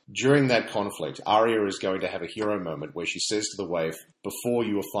point during that conflict, Arya is going to have a hero moment where she says to the waif, before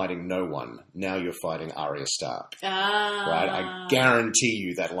you were fighting no one, now you're fighting Arya Stark. Right? I guarantee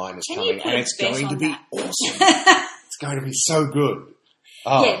you that line is coming. And it's going to be awesome. It's going to be so good.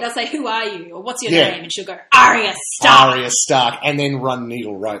 Oh. Yeah, they'll say, who are you? Or what's your name? And she'll go, Arya Stark. Arya Stark. And then run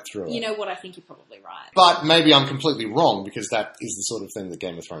needle right through it. You know what? I think you're probably right. But maybe I'm completely wrong, because that is the sort of thing that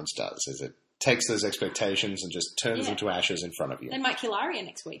Game of Thrones does, is it takes those expectations and just turns them to ashes in front of you. They might kill Arya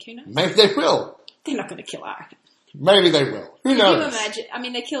next week. Who knows? Maybe they will. They're not going to kill Arya. Maybe they will. Who knows? Can you imagine? I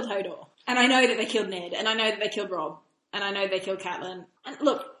mean, they killed Hodor. And I know that they killed Ned. And I know that they killed Robb. And I know they killed Catelyn. And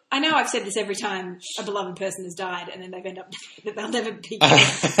look... I know I've said this every time a beloved person has died, and then they'll never be killed,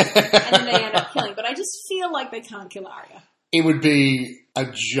 and then they end up killing. But I just feel like they can't kill Arya. It would be a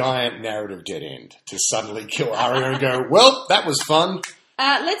giant narrative dead end to suddenly kill Arya and go, well, that was fun.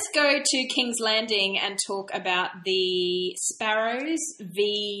 Let's go to King's Landing and talk about the Sparrows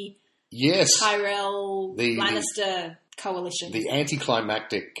v. Tyrell Lannister coalition. The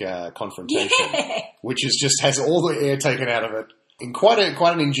anticlimactic confrontation, which has all the air taken out of it. In quite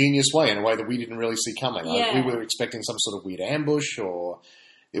an ingenious way, in a way that we didn't really see coming. We were expecting some sort of weird ambush, or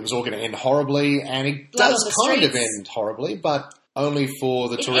it was all going to end horribly, and it does kind of end horribly, but only for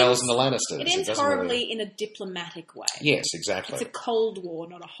the Tyrells and the Lannisters. It ends horribly in a diplomatic way. Yes, exactly. It's a cold war,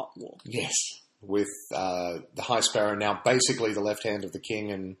 not a hot war. Yes, with the High Sparrow now basically the left hand of the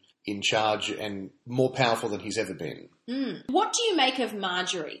king and in charge and more powerful than he's ever been. What do you make of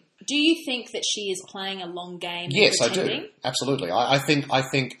Marjorie? Do you think that she is playing a long game? Yes, I do. Absolutely. I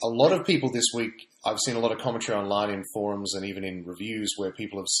think a lot of people this week, I've seen a lot of commentary online in forums and even in reviews where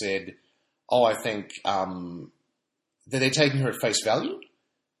people have said, I think that they're taking her at face value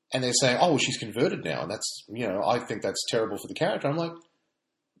and they're saying, well, she's converted now. And that's, I think that's terrible for the character. I'm like,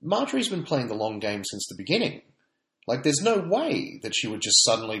 Marjorie's been playing the long game since the beginning. Like, there's no way that she would just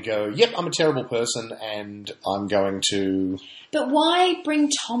suddenly go, yep, I'm a terrible person and I'm going to... But why bring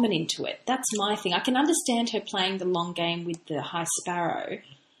Tommen into it? That's my thing. I can understand her playing the long game with the High Sparrow,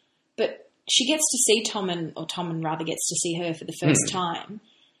 but she gets to see Tommen, or Tommen rather gets to see her for the first time,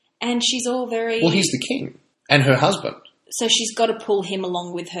 and she's all very... Well, he's the king and her husband. So she's got to pull him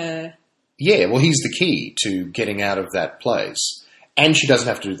along with her. Yeah, well, he's the key to getting out of that place. And she doesn't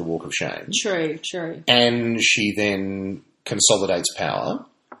have to do the walk of shame. True. And she then consolidates power,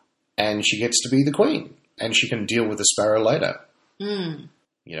 and she gets to be the queen, and she can deal with the Sparrow later.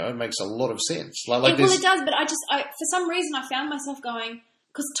 You know, it makes a lot of sense. Well, it does, but for some reason I found myself going,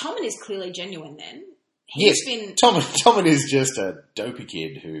 because Tommen is clearly genuine then. Tommen is just a dopey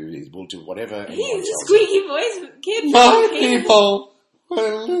kid who will do whatever. He's a squeaky voice kid. My people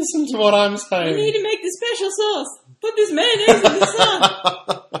will listen to what I'm saying. You need to make the special sauce. Put this mayonnaise in the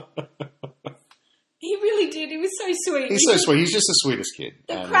sauce. He really did. He was so sweet. He's so sweet. He's just the sweetest kid.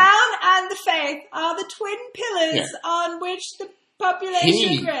 The crown and the faith are the twin pillars on which the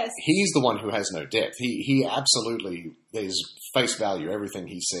population rests. He's the one who has no depth. He absolutely, there's face value. Everything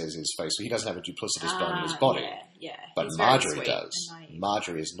he says is face. He doesn't have a duplicitous bone in his body. Yeah. But Marjorie does.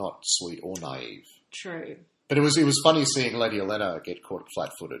 Marjorie is not sweet or naive. True. But it was funny seeing Lady Olenna get caught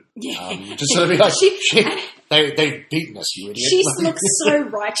flat-footed. Yeah. Just sort of be like, they've beaten us, you idiot. She looked so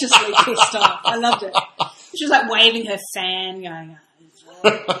righteously pissed off. I loved it. She was like waving her fan, going,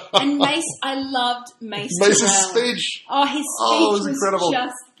 and Mace, I loved Mace's speech. Oh, his speech was incredible.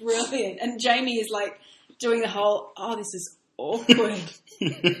 Just brilliant. And Jamie is like doing the whole, this is awkward.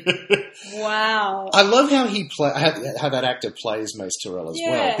 Wow. I love how how that actor plays Mace Tyrell as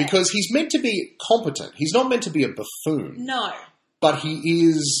well, because he's meant to be competent. He's not meant to be a buffoon. No. But he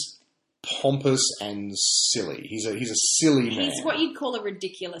is pompous and silly. He's a silly man. He's what you'd call a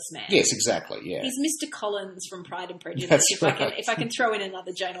ridiculous man. Yes, exactly. Yeah. He's Mr. Collins from Pride and Prejudice. That's if I can throw in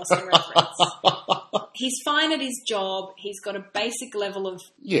another Jane Austen reference. He's fine at his job. He's got a basic level of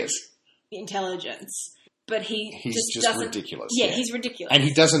intelligence. But he's just doesn't, ridiculous. Yeah, he's ridiculous. And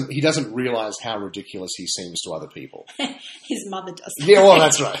he doesn't realise how ridiculous he seems to other people. His mother does. Yeah, well,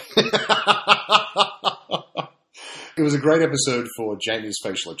 that's right. It was a great episode for Jamie's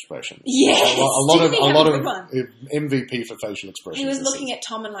facial expressions. Yes, a lot of MVP for facial expressions. He was looking at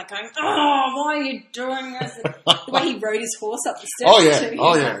Tommen like going, why are you doing this? The way he rode his horse up the stairs.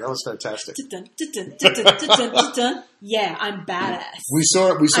 That was fantastic. Yeah, I'm badass. We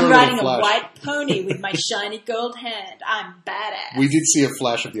saw I'm riding a white pony with my shiny gold hand. I'm badass. We did see a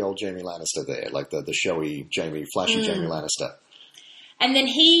flash of the old Jamie Lannister there, like the showy Jamie, flashy Jamie Lannister. And then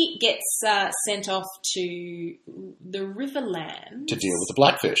he gets sent off to the Riverland. To deal with the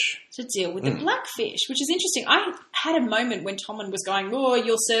Blackfish. The Blackfish, which is interesting. I had a moment when Tommen was going,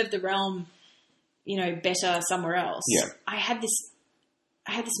 you'll serve the realm, better somewhere else. Yeah. I had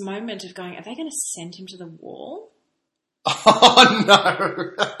this moment of going, are they going to send him to the wall? Oh,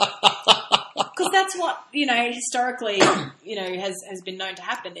 no. Because that's what, historically, has been known to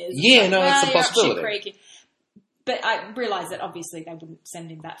happen is. It's a possibility. But I realise that obviously they wouldn't send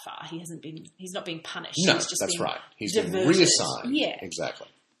him that far. He's not being punished. No, he's just that's right. He's diverted. been reassigned. Yeah. Exactly.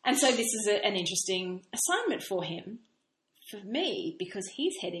 And so this is an interesting assignment for him, for me, because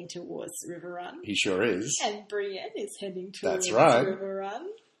he's heading towards Riverrun. He sure is. And Brienne is heading towards Riverrun.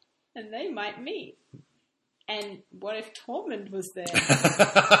 And they might meet. And what if Tormund was there?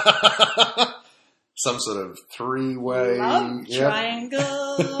 Some sort of three-way... Love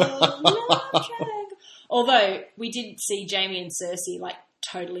triangle. Love triangle. Although, we did see Jamie and Cersei,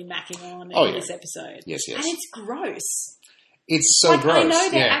 totally macking on in this episode. Yes. And it's gross. It's so gross. I know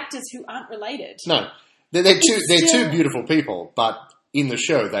they're actors who aren't related. No. They're two beautiful people, but in the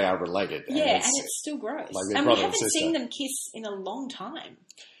show they are related. Yeah, and it's still gross. Like and we haven't seen them kiss in a long time.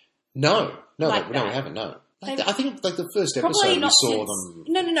 No, we haven't, no. I think the first episode we saw them...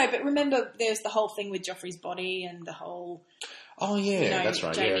 No, but remember there's the whole thing with Joffrey's body and the whole... Oh, yeah, that's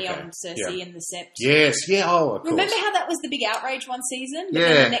right. Jamie on Cersei and the Sept. Yes, of course. Remember how that was the big outrage one season? But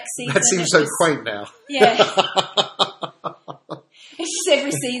then the next season... That seems so quaint now. Yeah. It's just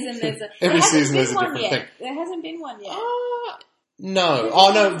every season there's a... Every season there's a different thing. There hasn't been one yet. No.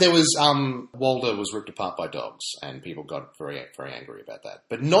 Oh, no, there was... Walder was ripped apart by dogs, and people got very, very angry about that.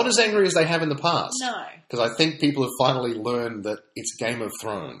 But not as angry as they have in the past. No. Because I think people have finally learned that it's Game of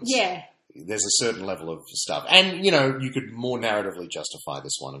Thrones. Yeah. There's a certain level of stuff. And, you could more narratively justify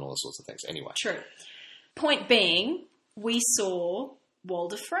this one and all sorts of things. Anyway. True. Point being, we saw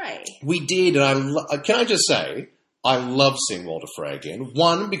Walder Frey. We did. And can I just say, I love seeing Walder Frey again.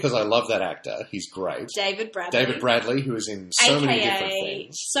 One, because I love that actor. He's great. David Bradley, who is in so many different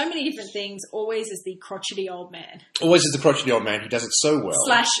things. So many different things, always as the crotchety old man. Always as the crotchety old man. He does it so well.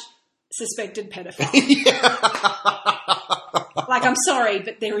 / suspected pedophile. Like, I'm sorry,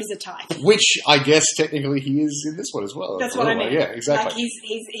 but there is a type. Which I guess technically he is in this one as well. That's what I mean. Yeah, exactly. Like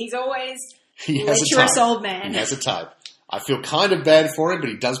he's always lecherous old man. He has a type. I feel kind of bad for him, but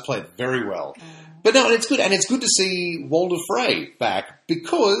he does play it very well. But no, and it's good. And it's good to see Walder Frey back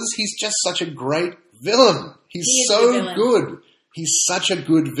because he's just such a great villain. He's so good. He's such a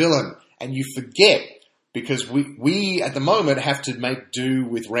good villain. And you forget because we at the moment have to make do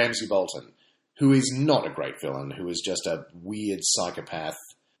with Ramsay Bolton, who is not a great villain, who is just a weird psychopath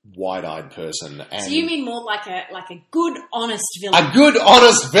wide-eyed person. And so you mean more like a good, honest villain? A good,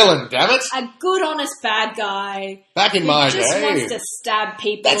 honest villain, damn it! A good, honest bad guy. Back in my day. Who just wants to stab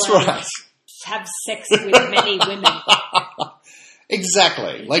people That's and right. have sex with many women.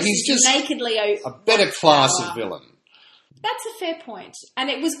 Exactly. Like he's just nakedly a better class of villain. That's a fair point. And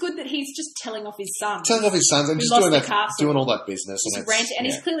it was good that he's just telling off his sons. Telling off his sons and just doing all that business. And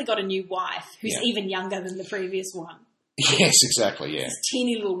he's clearly got a new wife who's even younger than the previous one. Yes, exactly, yeah. His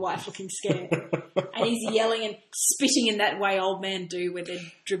teeny little wife looking scared. And he's yelling and spitting in that way old men do where their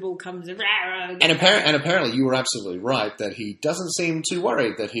dribble comes... And apparently you were absolutely right that he doesn't seem too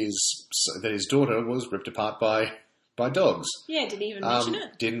worried that his daughter was ripped apart by dogs. Yeah, did he even mention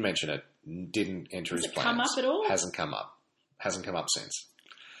it? Didn't mention it. Didn't enter his plans. Has it come up at all? Hasn't come up. Hasn't come up since.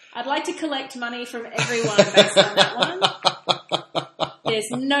 I'd like to collect money from everyone based on that one. There's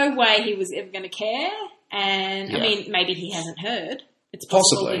no way he was ever going to care. And, I mean, maybe he hasn't heard. It's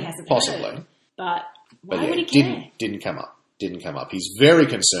possible he hasn't heard. But why would he care? Didn't come up. Didn't come up. He's very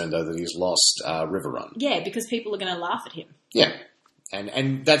concerned, though, that he's lost River Run. Yeah, because people are going to laugh at him. Yeah.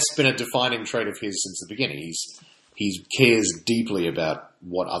 And that's been a defining trait of his since the beginning. He cares deeply about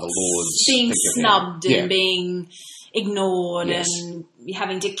what other lords being snubbed and being ignored and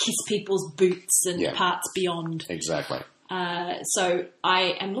having to kiss people's boots and parts beyond. Exactly. So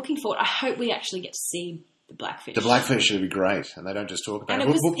I am looking forward. I hope we actually get to see the Blackfish. The Blackfish should be great, and they don't just talk about it.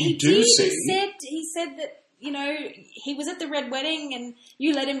 He said that, you know, he was at the Red Wedding and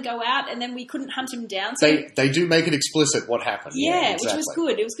you let him go out and then we couldn't hunt him down. So they do make it explicit what happened. Yeah, exactly. Which was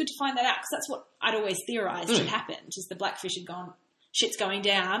good. It was good to find that out because that's what I'd always theorised had happened. Just the Blackfish had gone, shit's going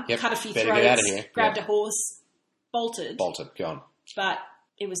down, cut a few throats, get out of here. Grabbed a horse, bolted, gone. But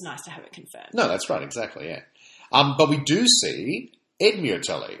it was nice to have it confirmed. No, that's right, exactly, yeah. But we do see Edmure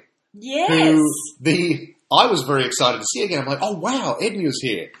Tully. Yes. I was very excited to see again. I'm like, oh wow, Edmure's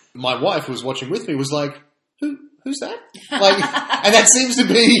here. My wife, who was watching with me, was like, who's that? Like, and that seems to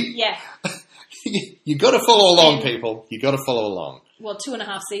be... Yeah. You got to follow along, people. You got to follow along. Well,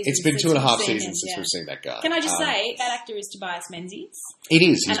 2.5 seasons. It's been 2.5 seasons since we've seen that guy. Can I just say, that actor is Tobias Menzies. It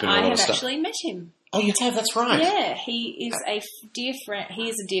is. He's been in a lot of stuff. And I have actually met him. Oh, you have? That's right. Yeah, he is a dear friend. He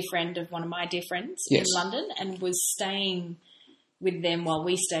is a dear friend of one of my dear friends in London, and was staying with them while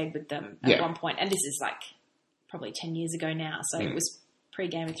we stayed with them at one point. And this is like probably 10 years ago now, so it was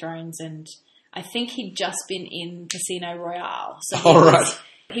pre-Game of Thrones, and I think he'd just been in Casino Royale. So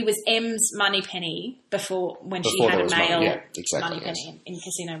he was M's Moneypenny before she had a male Moneypenny in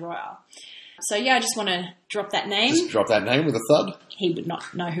Casino Royale. So, yeah, I just want to drop that name. Just drop that name with a thud? He would not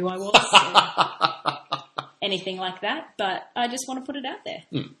know who I was or anything like that, but I just want to put it out there.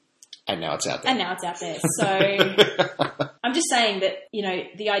 And now it's out there. So, I'm just saying that, you know,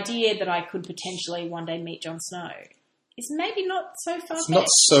 the idea that I could potentially one day meet Jon Snow is maybe not so far-fetched. It's not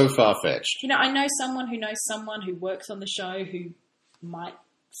so far-fetched. You know, I know someone who knows someone who works on the show who might,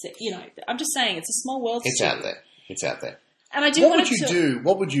 you know, I'm just saying it's a small world. It's out there. It's out there. And I do What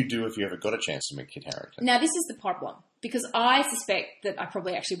would you do if you ever got a chance to meet Kit Harington? Now, this is the problem, because I suspect that I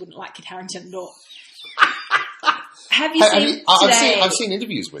probably actually wouldn't like Kit Harington at all. Have you seen today? I've seen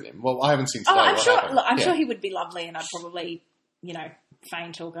interviews with him. Well, I haven't seen today. I'm sure he would be lovely, and I'd probably, you know,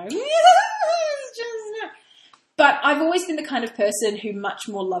 faint or go. But I've always been the kind of person who much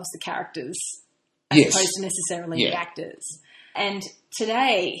more loves the characters as opposed to necessarily the actors. And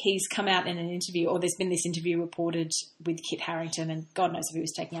today he's come out in an interview, or there's been this interview reported with Kit Harington, and God knows if he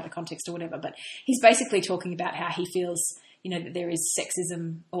was taken out of context or whatever, but he's basically talking about how he feels, you know, that there is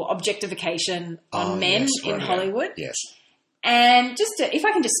sexism or objectification on men in Hollywood. Yes. And if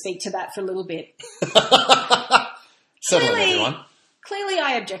I can just speak to that for a little bit. Clearly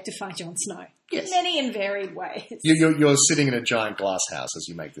I objectify Jon Snow. Yes. In many and varied ways. You're sitting in a giant glass house as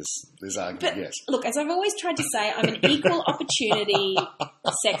you make this argument, but, look, as I've always tried to say, I'm an equal opportunity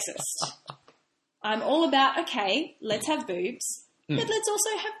sexist. I'm all about, okay, let's have boobs, but let's also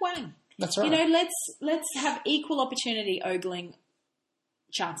have wang. That's right. You know, let's have equal opportunity ogling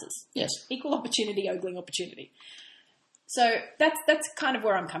chances. Yes. Equal opportunity ogling opportunity. So that's kind of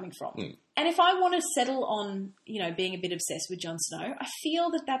where I'm coming from. And if I want to settle on, you know, being a bit obsessed with Jon Snow, I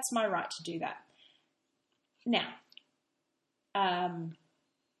feel that that's my right to do that. Now,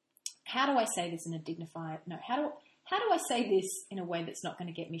 how do I say this in a dignified... No, how do I say this in a way that's not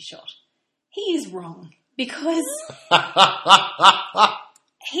going to get me shot? He is wrong, because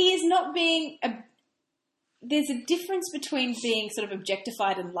he is not being... There's a difference between being sort of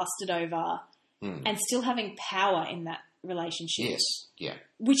objectified and lusted over and still having power in that relationship. Yes, yeah.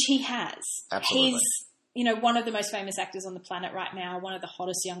 Which he has. Absolutely. He's, you know, one of the most famous actors on the planet right now, one of the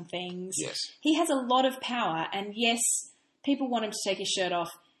hottest young things. Yes. He has a lot of power, and yes, people want him to take his shirt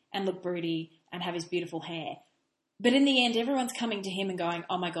off. and look broody and have his beautiful hair. But in the end, everyone's coming to him and going,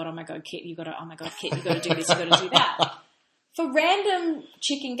 oh my God, Kit, you got to do this, you got to do that. For random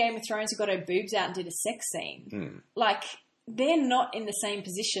chick in Game of Thrones who got her boobs out and did a sex scene, like, they're not in the same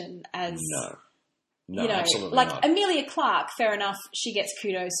position as... No, absolutely like not. Emilia Clarke, fair enough, she gets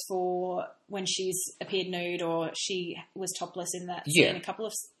kudos for when she's appeared nude or she was topless in that scene a couple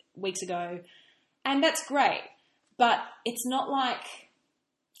of weeks ago. And that's great. But it's not like...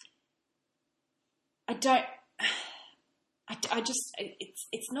 it's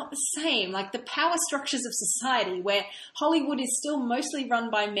not the same. Like the power structures of society where Hollywood is still mostly run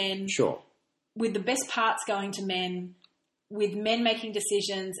by men. Sure. With the best parts going to men, with men making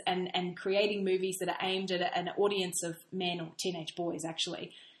decisions and creating movies that are aimed at an audience of men or teenage boys,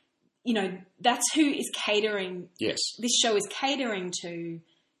 actually. You know, that's who is catering. Yes. This show is catering to,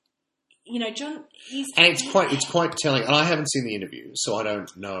 you know, John... And it's quite telling. And I haven't seen the interview, so I don't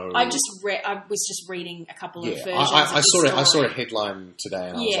know. I was just reading a couple of versions I saw a headline today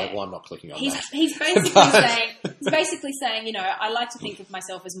and I was like, well, I'm not clicking on that. He's basically saying, you know, I like to think of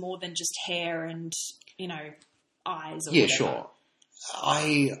myself as more than just hair and, you know... eyes or whatever. Sure.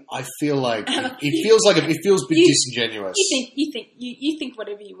 I feel like it feels a bit disingenuous. You think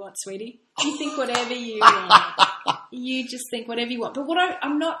whatever you want, sweetie. You think whatever you want. You just think whatever you want. But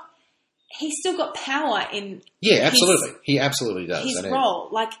I'm not. He's still got power in. Yeah, absolutely. He absolutely does. His role,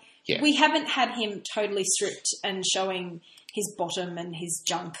 like we haven't had him totally stripped and showing his bottom and his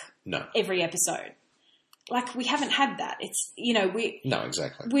junk. Every episode. Like, we haven't had that. It's, you know, No,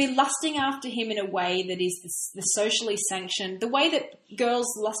 exactly. We're lusting after him in a way that is the socially sanctioned, the way that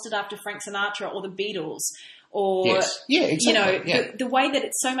girls lusted after Frank Sinatra or the Beatles or, exactly. The way that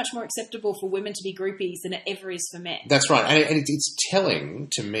it's so much more acceptable for women to be groupies than it ever is for men. That's right. And it's telling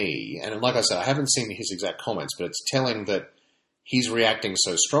to me, and like I said, I haven't seen his exact comments, but it's telling that he's reacting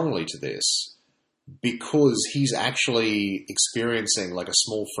so strongly to this because he's actually experiencing like a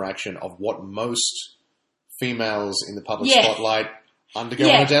small fraction of what most females in the public spotlight undergo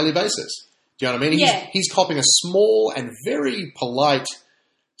on a daily basis. Do you know what I mean? He's copying a small and very polite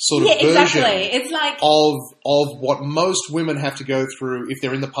sort of version It's like of what most women have to go through if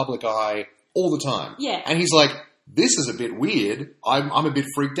they're in the public eye all the time. Yeah. And he's like, this is a bit weird. I'm a bit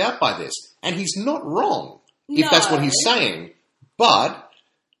freaked out by this. And he's not wrong if that's what he's saying. But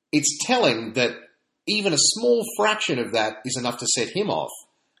it's telling that even a small fraction of that is enough to set him off.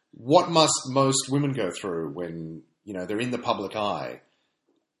 What must most women go through when, you know, they're in the public eye,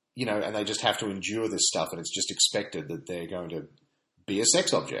 you know, and they just have to endure this stuff and it's just expected that they're going to be a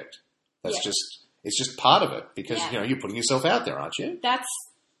sex object. It's just part of it because, you know, you're putting yourself out there, aren't you? That's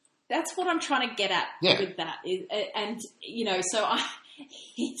what I'm trying to get at with that. And, you know, so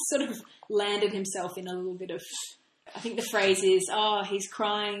he sort of landed himself in a little bit of, I think the phrase is, he's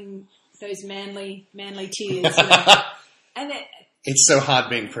crying those manly tears, you know. And it's so hard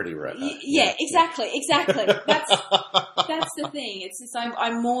being pretty, right? Exactly. That's the thing. It's just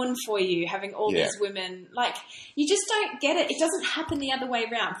I mourn for you having all these women. Like, you just don't get it. It doesn't happen the other way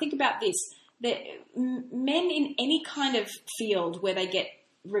around. Think about this. That men in any kind of field where they get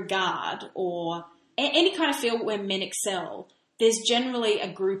regard or any kind of field where men excel, there's generally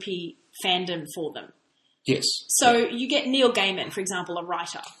a groupie fandom for them. Yes. So you get Neil Gaiman, for example, a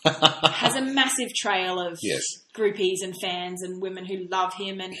writer, has a massive trail of groupies and fans and women who love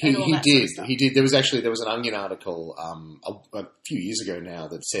him and all that sort of stuff. He did. There was an Onion article a few years ago now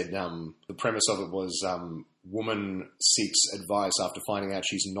that said the premise of it was woman seeks advice after finding out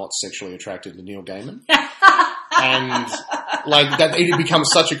she's not sexually attracted to Neil Gaiman. And like that, it had become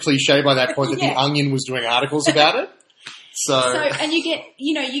such a cliche by that point that the Onion was doing articles about it. So and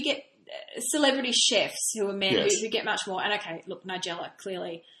you get celebrity chefs who are men who get much more. And okay, look, Nigella,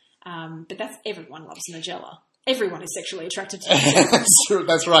 clearly. But everyone loves Nigella. Everyone is sexually attracted to Nigella.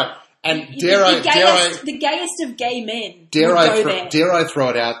 That's right. And the gayest of gay men dare I throw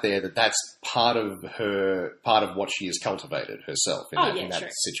it out there that that's part of what she has cultivated herself in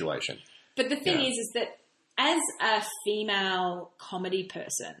that situation. But the thing is that as a female comedy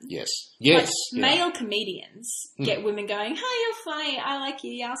person, male comedians get women going, "Hi, you're funny. I like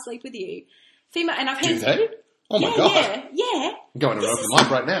you. I'll sleep with you." Female, and I've heard. Do they? Oh my god! Yeah. I'm going to an open mic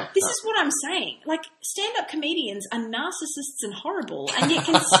right now. This is what I'm saying. Like, stand-up comedians are narcissists and horrible, and yet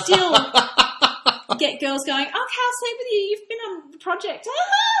can still get girls going, "Okay, I'll sleep with you. You've been on the project."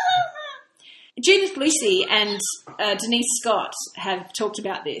 Judith Lucy and Denise Scott have talked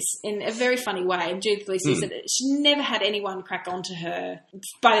about this in a very funny way. Judith Lucy said that she never had anyone crack onto her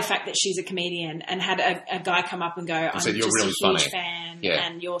by the fact that she's a comedian and had a guy come up and go, "I'm just a huge fan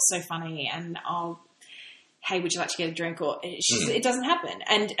and you're so funny and hey, would you like to get a drink? Or it doesn't happen.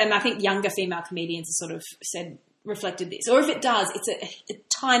 And I think younger female comedians have sort of reflected this. Or if it does, it's a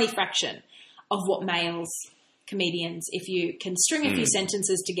tiny fraction of what males comedians, if you can string a few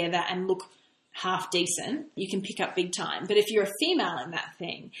sentences together and look half decent, you can pick up big time. But if you're a female in that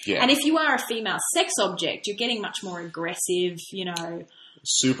thing, and if you are a female sex object, you're getting much more aggressive, you know.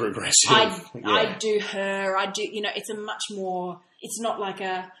 Super aggressive. I do her, you know, it's a much more, it's not like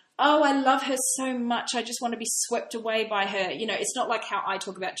I love her so much, I just want to be swept away by her. You know, it's not like how I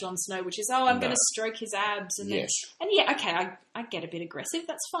talk about Jon Snow, which is, I'm going to stroke his abs. And I get a bit aggressive,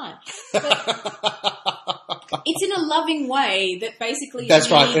 that's fine. But it's in a loving way that basically that's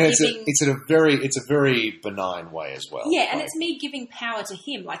right. And it's a very benign way as well. Yeah, and it's me giving power to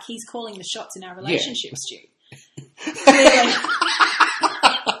him, like he's calling the shots in our relationship, Stu.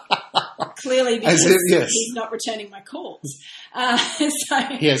 Clearly, because he's not returning my calls. So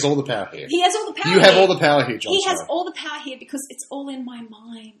he has all the power here. He has all the power. You have all the power here, Jon. He has all the power here because it's all in my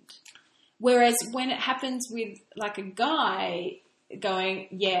mind. Whereas when it happens with like a guy going,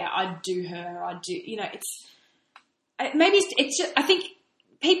 yeah, I do her, I do, you know, it's just, I think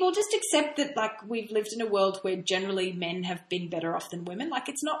people just accept that, like, we've lived in a world where generally men have been better off than women. Like,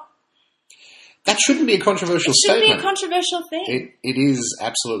 it's not. That shouldn't be a controversial statement. It shouldn't be a controversial thing. It is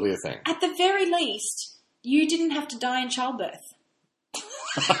absolutely a thing. At the very least, you didn't have to die in childbirth.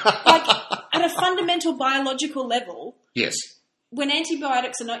 Like, at a fundamental biological level. Yes. When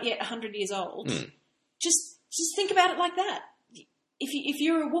antibiotics are not yet 100 years old, just think about it like that. If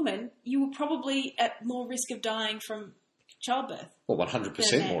you're a woman, you were probably at more risk of dying from childbirth. Well,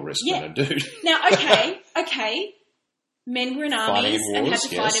 100% more risk than a dude. Now, okay. Men were in armies and had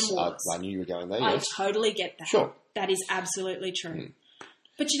to fight in wars. I knew you were going there, yes. I totally get that. Sure. That is absolutely true.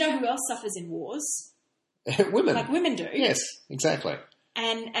 But you know who else suffers in wars? Women. Like women do. Yes, exactly.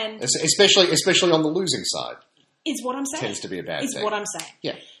 And especially on the losing side. Is what I'm saying. Tends to be a bad thing. Is what I'm saying.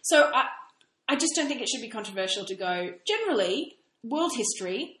 Yeah. So I just don't think it should be controversial to go, generally, world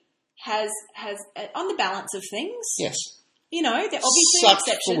history has on the balance of things. Yes. You know, there are obviously sucked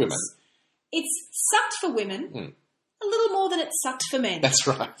exceptions. For women. It's sucked for women a little more than it sucked for men. That's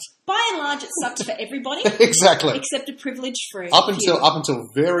right. By and large, it sucked for everybody. Exactly. Except a privileged few. Up until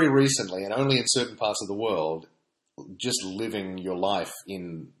very recently, and only in certain parts of the world, just living your life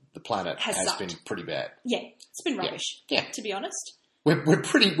in the planet has been pretty bad. Yeah, it's been rubbish. Yeah. To be honest, we're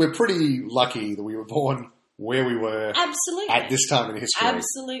pretty lucky that we were born where we were. Absolutely. At this time in history.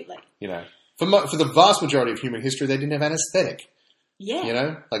 Absolutely. You know, for the vast majority of human history, they didn't have anesthetic. Yeah. You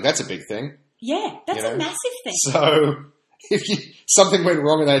know, like that's a big thing. Yeah, that's a massive thing. So if something went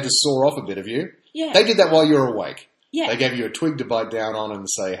wrong and they had to saw off a bit of you, they did that while you were awake. Yeah. They gave you a twig to bite down on and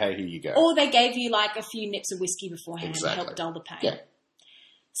say, hey, here you go. Or they gave you like a few nips of whiskey beforehand to help dull the pain. Yeah.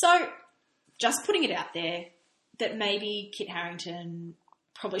 So just putting it out there that maybe Kit Harington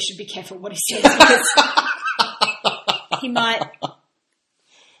probably should be careful what he says because he might,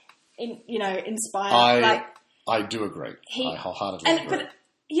 inspire. I do agree. I wholeheartedly agree. But,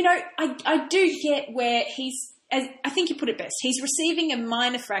 you know, I do get where I think you put it best. He's receiving a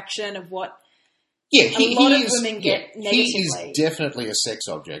minor fraction of what a lot of women get negatively. He is definitely a sex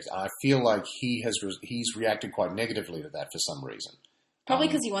object. I feel like he's reacted quite negatively to that for some reason. Probably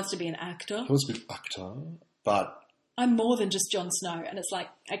because he wants to be an actor. He wants to be an actor, but... I'm more than just Jon Snow. And it's like,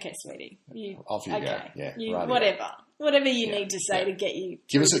 okay, sweetie. Off you go. Yeah, whatever. Whatever you need to say to get you...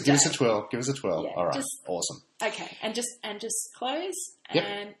 Give us a 12. Give us a 12. Yeah, all right. Awesome. Okay. And just close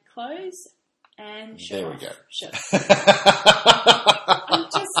and close and shut There off. we go. Shut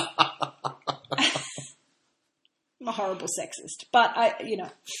I'm a horrible sexist. But,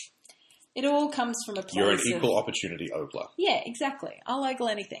 it all comes from a place You're an equal opportunity ogler. Yeah, exactly. I'll ogle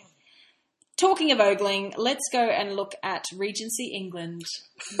anything. Talking of ogling, let's go and look at Regency England,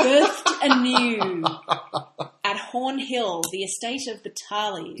 birthed anew at Hornhill, the estate of the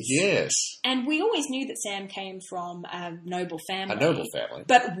Tarleys. Yes. And we always knew that Sam came from a noble family. A noble family.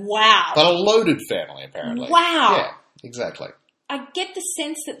 But wow. But a loaded family, apparently. Wow. Yeah, exactly. I get the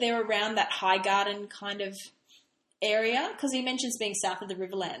sense that they're around that Highgarden kind of area, because he mentions being south of the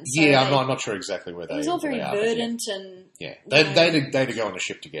Riverlands. So I'm not sure exactly where they are. It was all very verdant and... Yeah, they had to go on a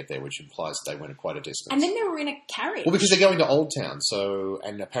ship to get there, which implies that they went quite a distance. And then they were in a carriage. Well, because they're going to Old Town,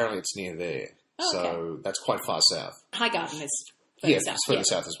 and apparently it's near there. Oh, okay. So that's quite far south. Highgarden is further south. It's further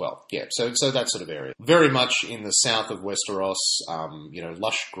south as well. Yeah, so that sort of area. Very much in the south of Westeros,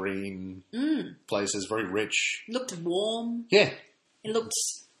 lush green places, very rich. Looked warm. Yeah. It looked...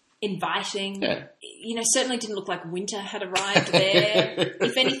 inviting. Yeah. Certainly didn't look like winter had arrived there.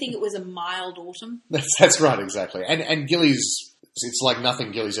 If anything, it was a mild autumn. That's right, exactly. And Gilly's It's like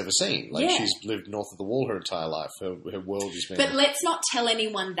nothing Gilly's ever seen. Like, she's lived north of the wall her entire life. Her world has been... But let's not tell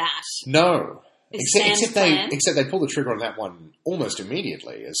anyone that. No. Except they pull the trigger on that one almost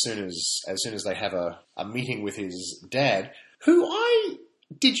immediately, as soon as they have a meeting with his dad,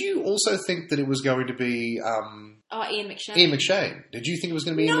 Did you also think that it was going to be... Ian McShane. Ian McShane. Did you think it was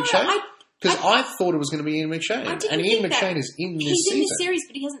going to be Ian McShane? Because I thought it was going to be Ian McShane. And Ian McShane is in this season. He's in this series,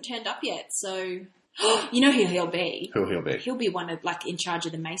 but he hasn't turned up yet, so... You know who he'll be? Who he'll be? He'll be one of, in charge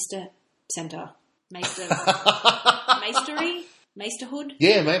of the Maester Centre. Maestery? Maesterhood?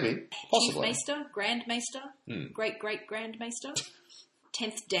 Yeah, maybe. Possibly. Chief Maester? Grand Maester? Great Grand Maester?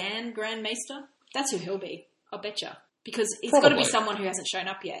 10th Dan Grand Maester? That's who he'll be. I'll betcha. Because it's got to be someone who hasn't shown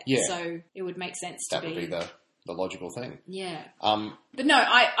up yet. Yeah. So it would make sense to be... That would be the logical thing. Yeah. But no,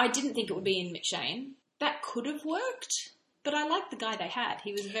 I didn't think it would be Ian McShane. That could have worked. But I liked the guy they had.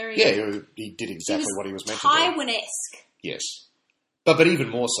 He was very... Yeah, he did exactly what he was meant to do. Tywin-esque. Yes. But even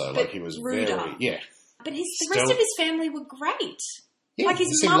more so. He was ruder. Very... Yeah. But the rest of his family were great. Yeah,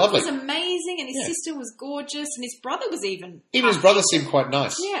 his mum was amazing, and his sister was gorgeous, and his brother was even his brother seemed quite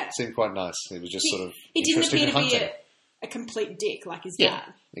nice. Yeah. Seemed quite nice. He was just sort of He didn't appear to hunting. be a complete dick like his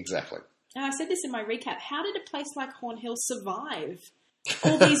dad. Exactly. And I said this in my recap. How did a place like Hornhill survive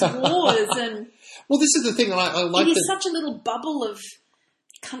all these wars? And well, this is the thing. I like it is such a little bubble of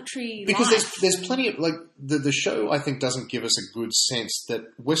country because life. there's plenty of the show. I think doesn't give us a good sense that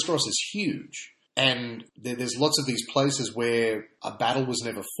Westeros is huge, and there's lots of these places where a battle was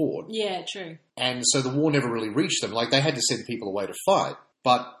never fought. Yeah, true. And so the war never really reached them. They had to send people away to fight,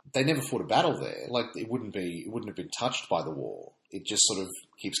 but they never fought a battle there. It wouldn't have been touched by the war. It just sort of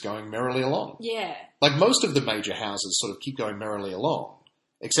keeps going merrily along. Yeah. Most of the major houses sort of keep going merrily along,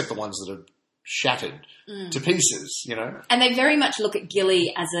 except the ones that are shattered to pieces, you know? And they very much look at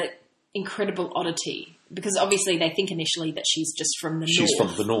Gilly as an incredible oddity, because obviously they think initially that she's just from the north. She's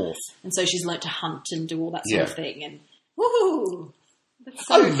from the north. And so she's learnt to hunt and do all that sort of thing. And woohoo!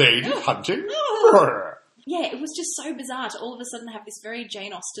 A lady hunting? Yeah, it was just so bizarre to all of a sudden have this very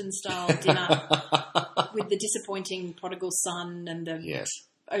Jane Austen-style dinner with the disappointing prodigal son and the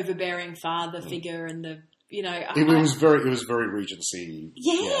overbearing father figure and the, you know... It was very Regency.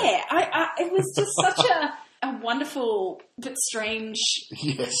 Yeah. It was just such a wonderful but strange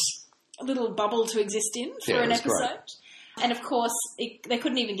little bubble to exist in for an episode. Great. And of course, they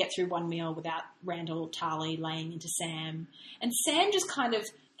couldn't even get through one meal without Randall Tarly laying into Sam. And Sam just kind of...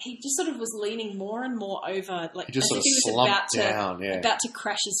 He just sort of was leaning more and more over, he just sort of slumped down, about to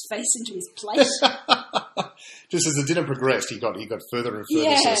crash his face into his plate. Just as the dinner progressed, he got further and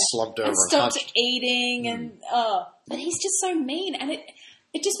further, sort of slumped over and stopped eating, and but he's just so mean, and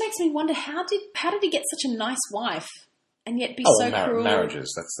it just makes me wonder how did he get such a nice wife and yet be so cruel?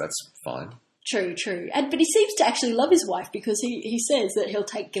 Marriages, that's fine. True. But he seems to actually love his wife because he says that he'll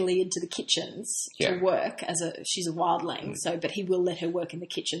take Gilly into the kitchens to work she's a wildling. But he will let her work in the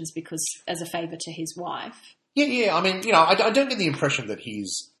kitchens because as a favour to his wife. Yeah. I mean, you know, I don't get the impression that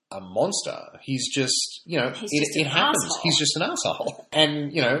he's a monster. He's just, you know, it happens. Asshole. He's just an asshole.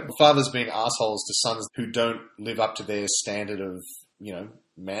 And, you know, fathers being assholes to sons who don't live up to their standard of, you know,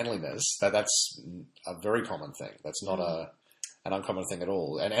 manliness. That's a very common thing. That's not an uncommon thing at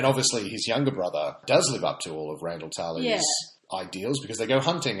all. And obviously his younger brother does live up to all of Randall Tarly's ideals because they go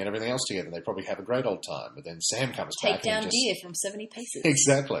hunting and everything else together. They probably have a great old time. But then Sam comes back and just... deer from 70 paces.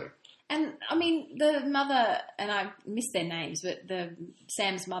 Exactly. And, I mean, the mother, and I missed their names, but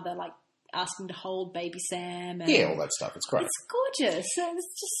Sam's mother, asking to hold baby Sam. And all that stuff. It's great. It's gorgeous.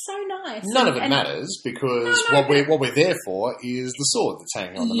 It's just so nice. None of it matters because what we're there for is the sword that's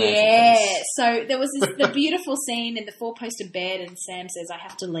hanging on the mantelpiece. Yeah. So there was the beautiful scene in the four-poster bed, and Sam says, "I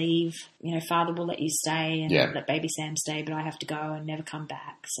have to leave. You know, Father will let you stay and let baby Sam stay, but I have to go and never come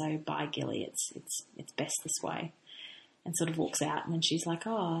back. So bye, Gilly. It's best this way." And sort of walks out, and then she's like,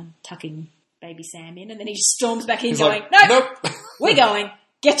 tucking baby Sam in, and then he just storms back in going, "Nope, we're going.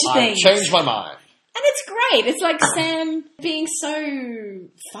 Get your things." I've changed my mind. And it's great. It's like Sam being so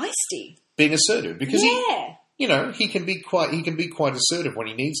feisty. Being assertive. Because he can be quite assertive when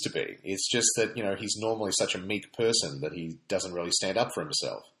he needs to be. It's just that, you know, he's normally such a meek person that he doesn't really stand up for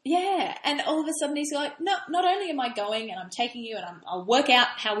himself. Yeah. And all of a sudden he's like, no, not only am I going and I'm taking you and I'll work out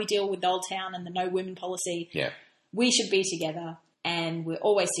how we deal with Old Town and the no women policy. Yeah. We should be together and we're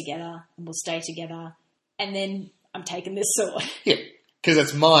always together and we'll stay together. And then I'm taking this sword. Yeah. Because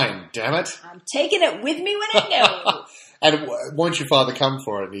it's mine, damn it. I'm taking it with me when I go. And won't your father come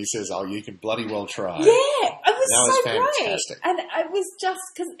for it? And he says, you can bloody well try. Yeah, it was so fantastic. Great. And it was just,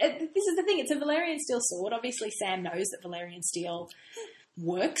 because this is the thing, it's a Valyrian steel sword. Obviously Sam knows that Valyrian steel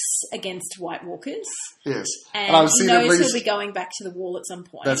works against White Walkers. Yes. And I've seen he knows he'll be going back to the wall at some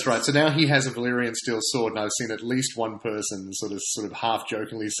point. That's right. So now he has a Valyrian steel sword, and I've seen at least one person sort of half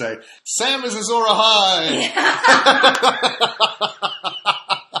jokingly say, "Sam is Azor Ahai!"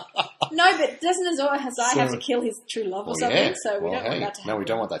 No, but doesn't Azor Ahai have to kill his true love or something? Yeah. So we don't want that to happen. No, we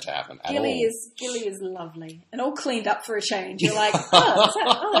don't want that to happen at Gilly is lovely. And all cleaned up for a change. You're like,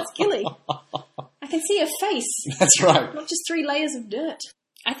 that's Gilly. I can see her face. That's right. Not just 3 layers of dirt.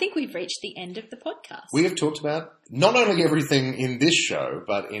 I think we've reached the end of the podcast. We have talked about not only everything in this show,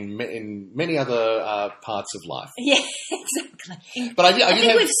 but in many other parts of life. Yeah, exactly. But I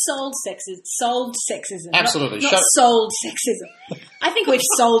think we've sold sexism. Absolutely. Not sold sexism. I think we've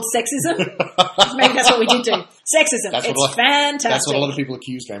sold sexism. Maybe that's what we did do. Sexism. It's fantastic. That's what a lot of people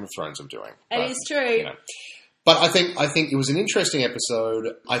accuse Game of Thrones of doing. It is true. But I think it was an interesting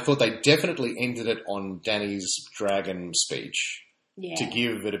episode. I thought they definitely ended it on Dany's dragon speech. Yeah. To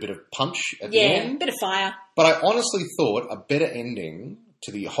give it a bit of punch at the end. Yeah, a bit of fire. But I honestly thought a better ending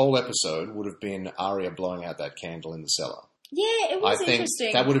to the whole episode would have been Arya blowing out that candle in the cellar. Yeah, it was interesting. I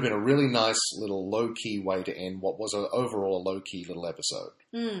think that would have been a really nice little low-key way to end what was overall a low-key little episode.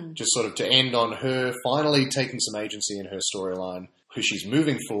 Just sort of to end on her finally taking some agency in her storyline, who she's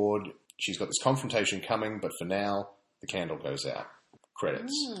moving forward. She's got this confrontation coming, but for now, the candle goes out.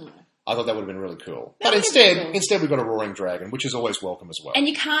 Credits. I thought that would have been really cool. But instead we've got a roaring dragon, which is always welcome as well. And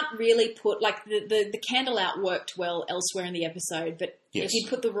you can't really put, like, the candle out worked well elsewhere in the episode, but if you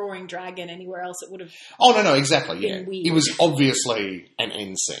put the roaring dragon anywhere else, it would have no, exactly, been weird. It was obviously an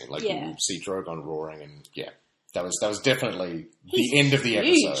end scene. Like, you see Drogon roaring, and that was definitely the end of the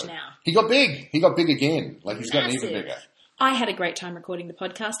episode. Now. He got big. He got big again. Like, he's gotten even bigger. I had a great time recording the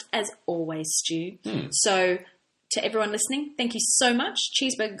podcast, as always, Stu. So... to everyone listening, thank you so much.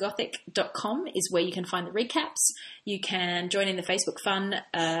 Cheeseburgergothic.com is where you can find the recaps. You can join in the Facebook fun,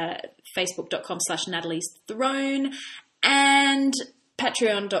 facebook.com/Natalie's Throne, and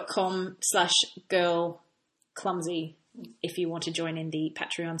patreon.com/girlclumsy if you want to join in the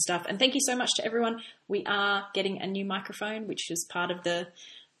Patreon stuff. And thank you so much to everyone. We are getting a new microphone, which is part of the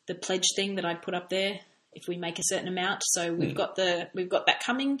pledge thing that I put up there. If we make a certain amount, so we've got that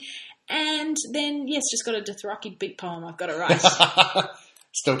coming. And then, just got a Dothraki beat poem I've got to write.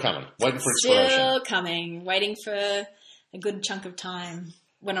 Still coming. Waiting for inspiration. Still coming. Waiting for a good chunk of time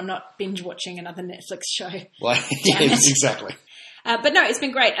when I'm not binge watching another Netflix show. Exactly. But no, it's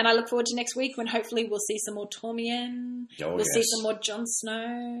been great. And I look forward to next week when hopefully we'll see some more Tormund. We'll see some more Jon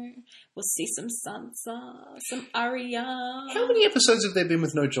Snow. We'll see some Sansa, some Arya. How many episodes have there been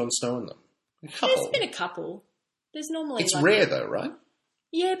with no Jon Snow in them? There's been a couple. There's normally it's rare though, right?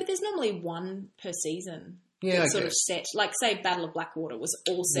 Yeah, but there's normally one per season. Yeah, sort of set. Like, say, Battle of Blackwater was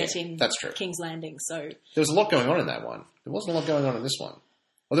all set in King's Landing. So there was a lot going on in that one. There wasn't a lot going on in this one.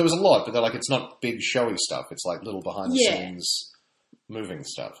 Well, there was a lot, but they're like, it's not big showy stuff. It's like little behind the scenes moving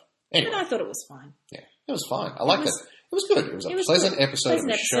stuff. Anyway, and I thought it was fine. Yeah, it was fine. I liked it. It was good. It was a pleasant episode of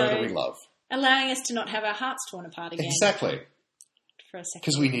a show that we love. Allowing us to not have our hearts torn apart again. Exactly. For a second.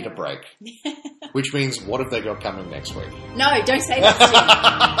 Because we need a break. Which means, what have they got coming next week? No, don't say that, Steve.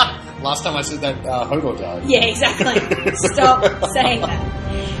 Last time I said that, Hodor died. Yeah, exactly. Stop saying that.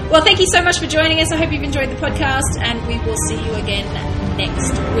 Well, thank you so much for joining us. I hope you've enjoyed the podcast, and we will see you again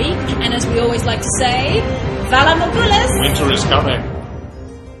next week. And as we always like to say, Vala Morgulis! Winter is coming.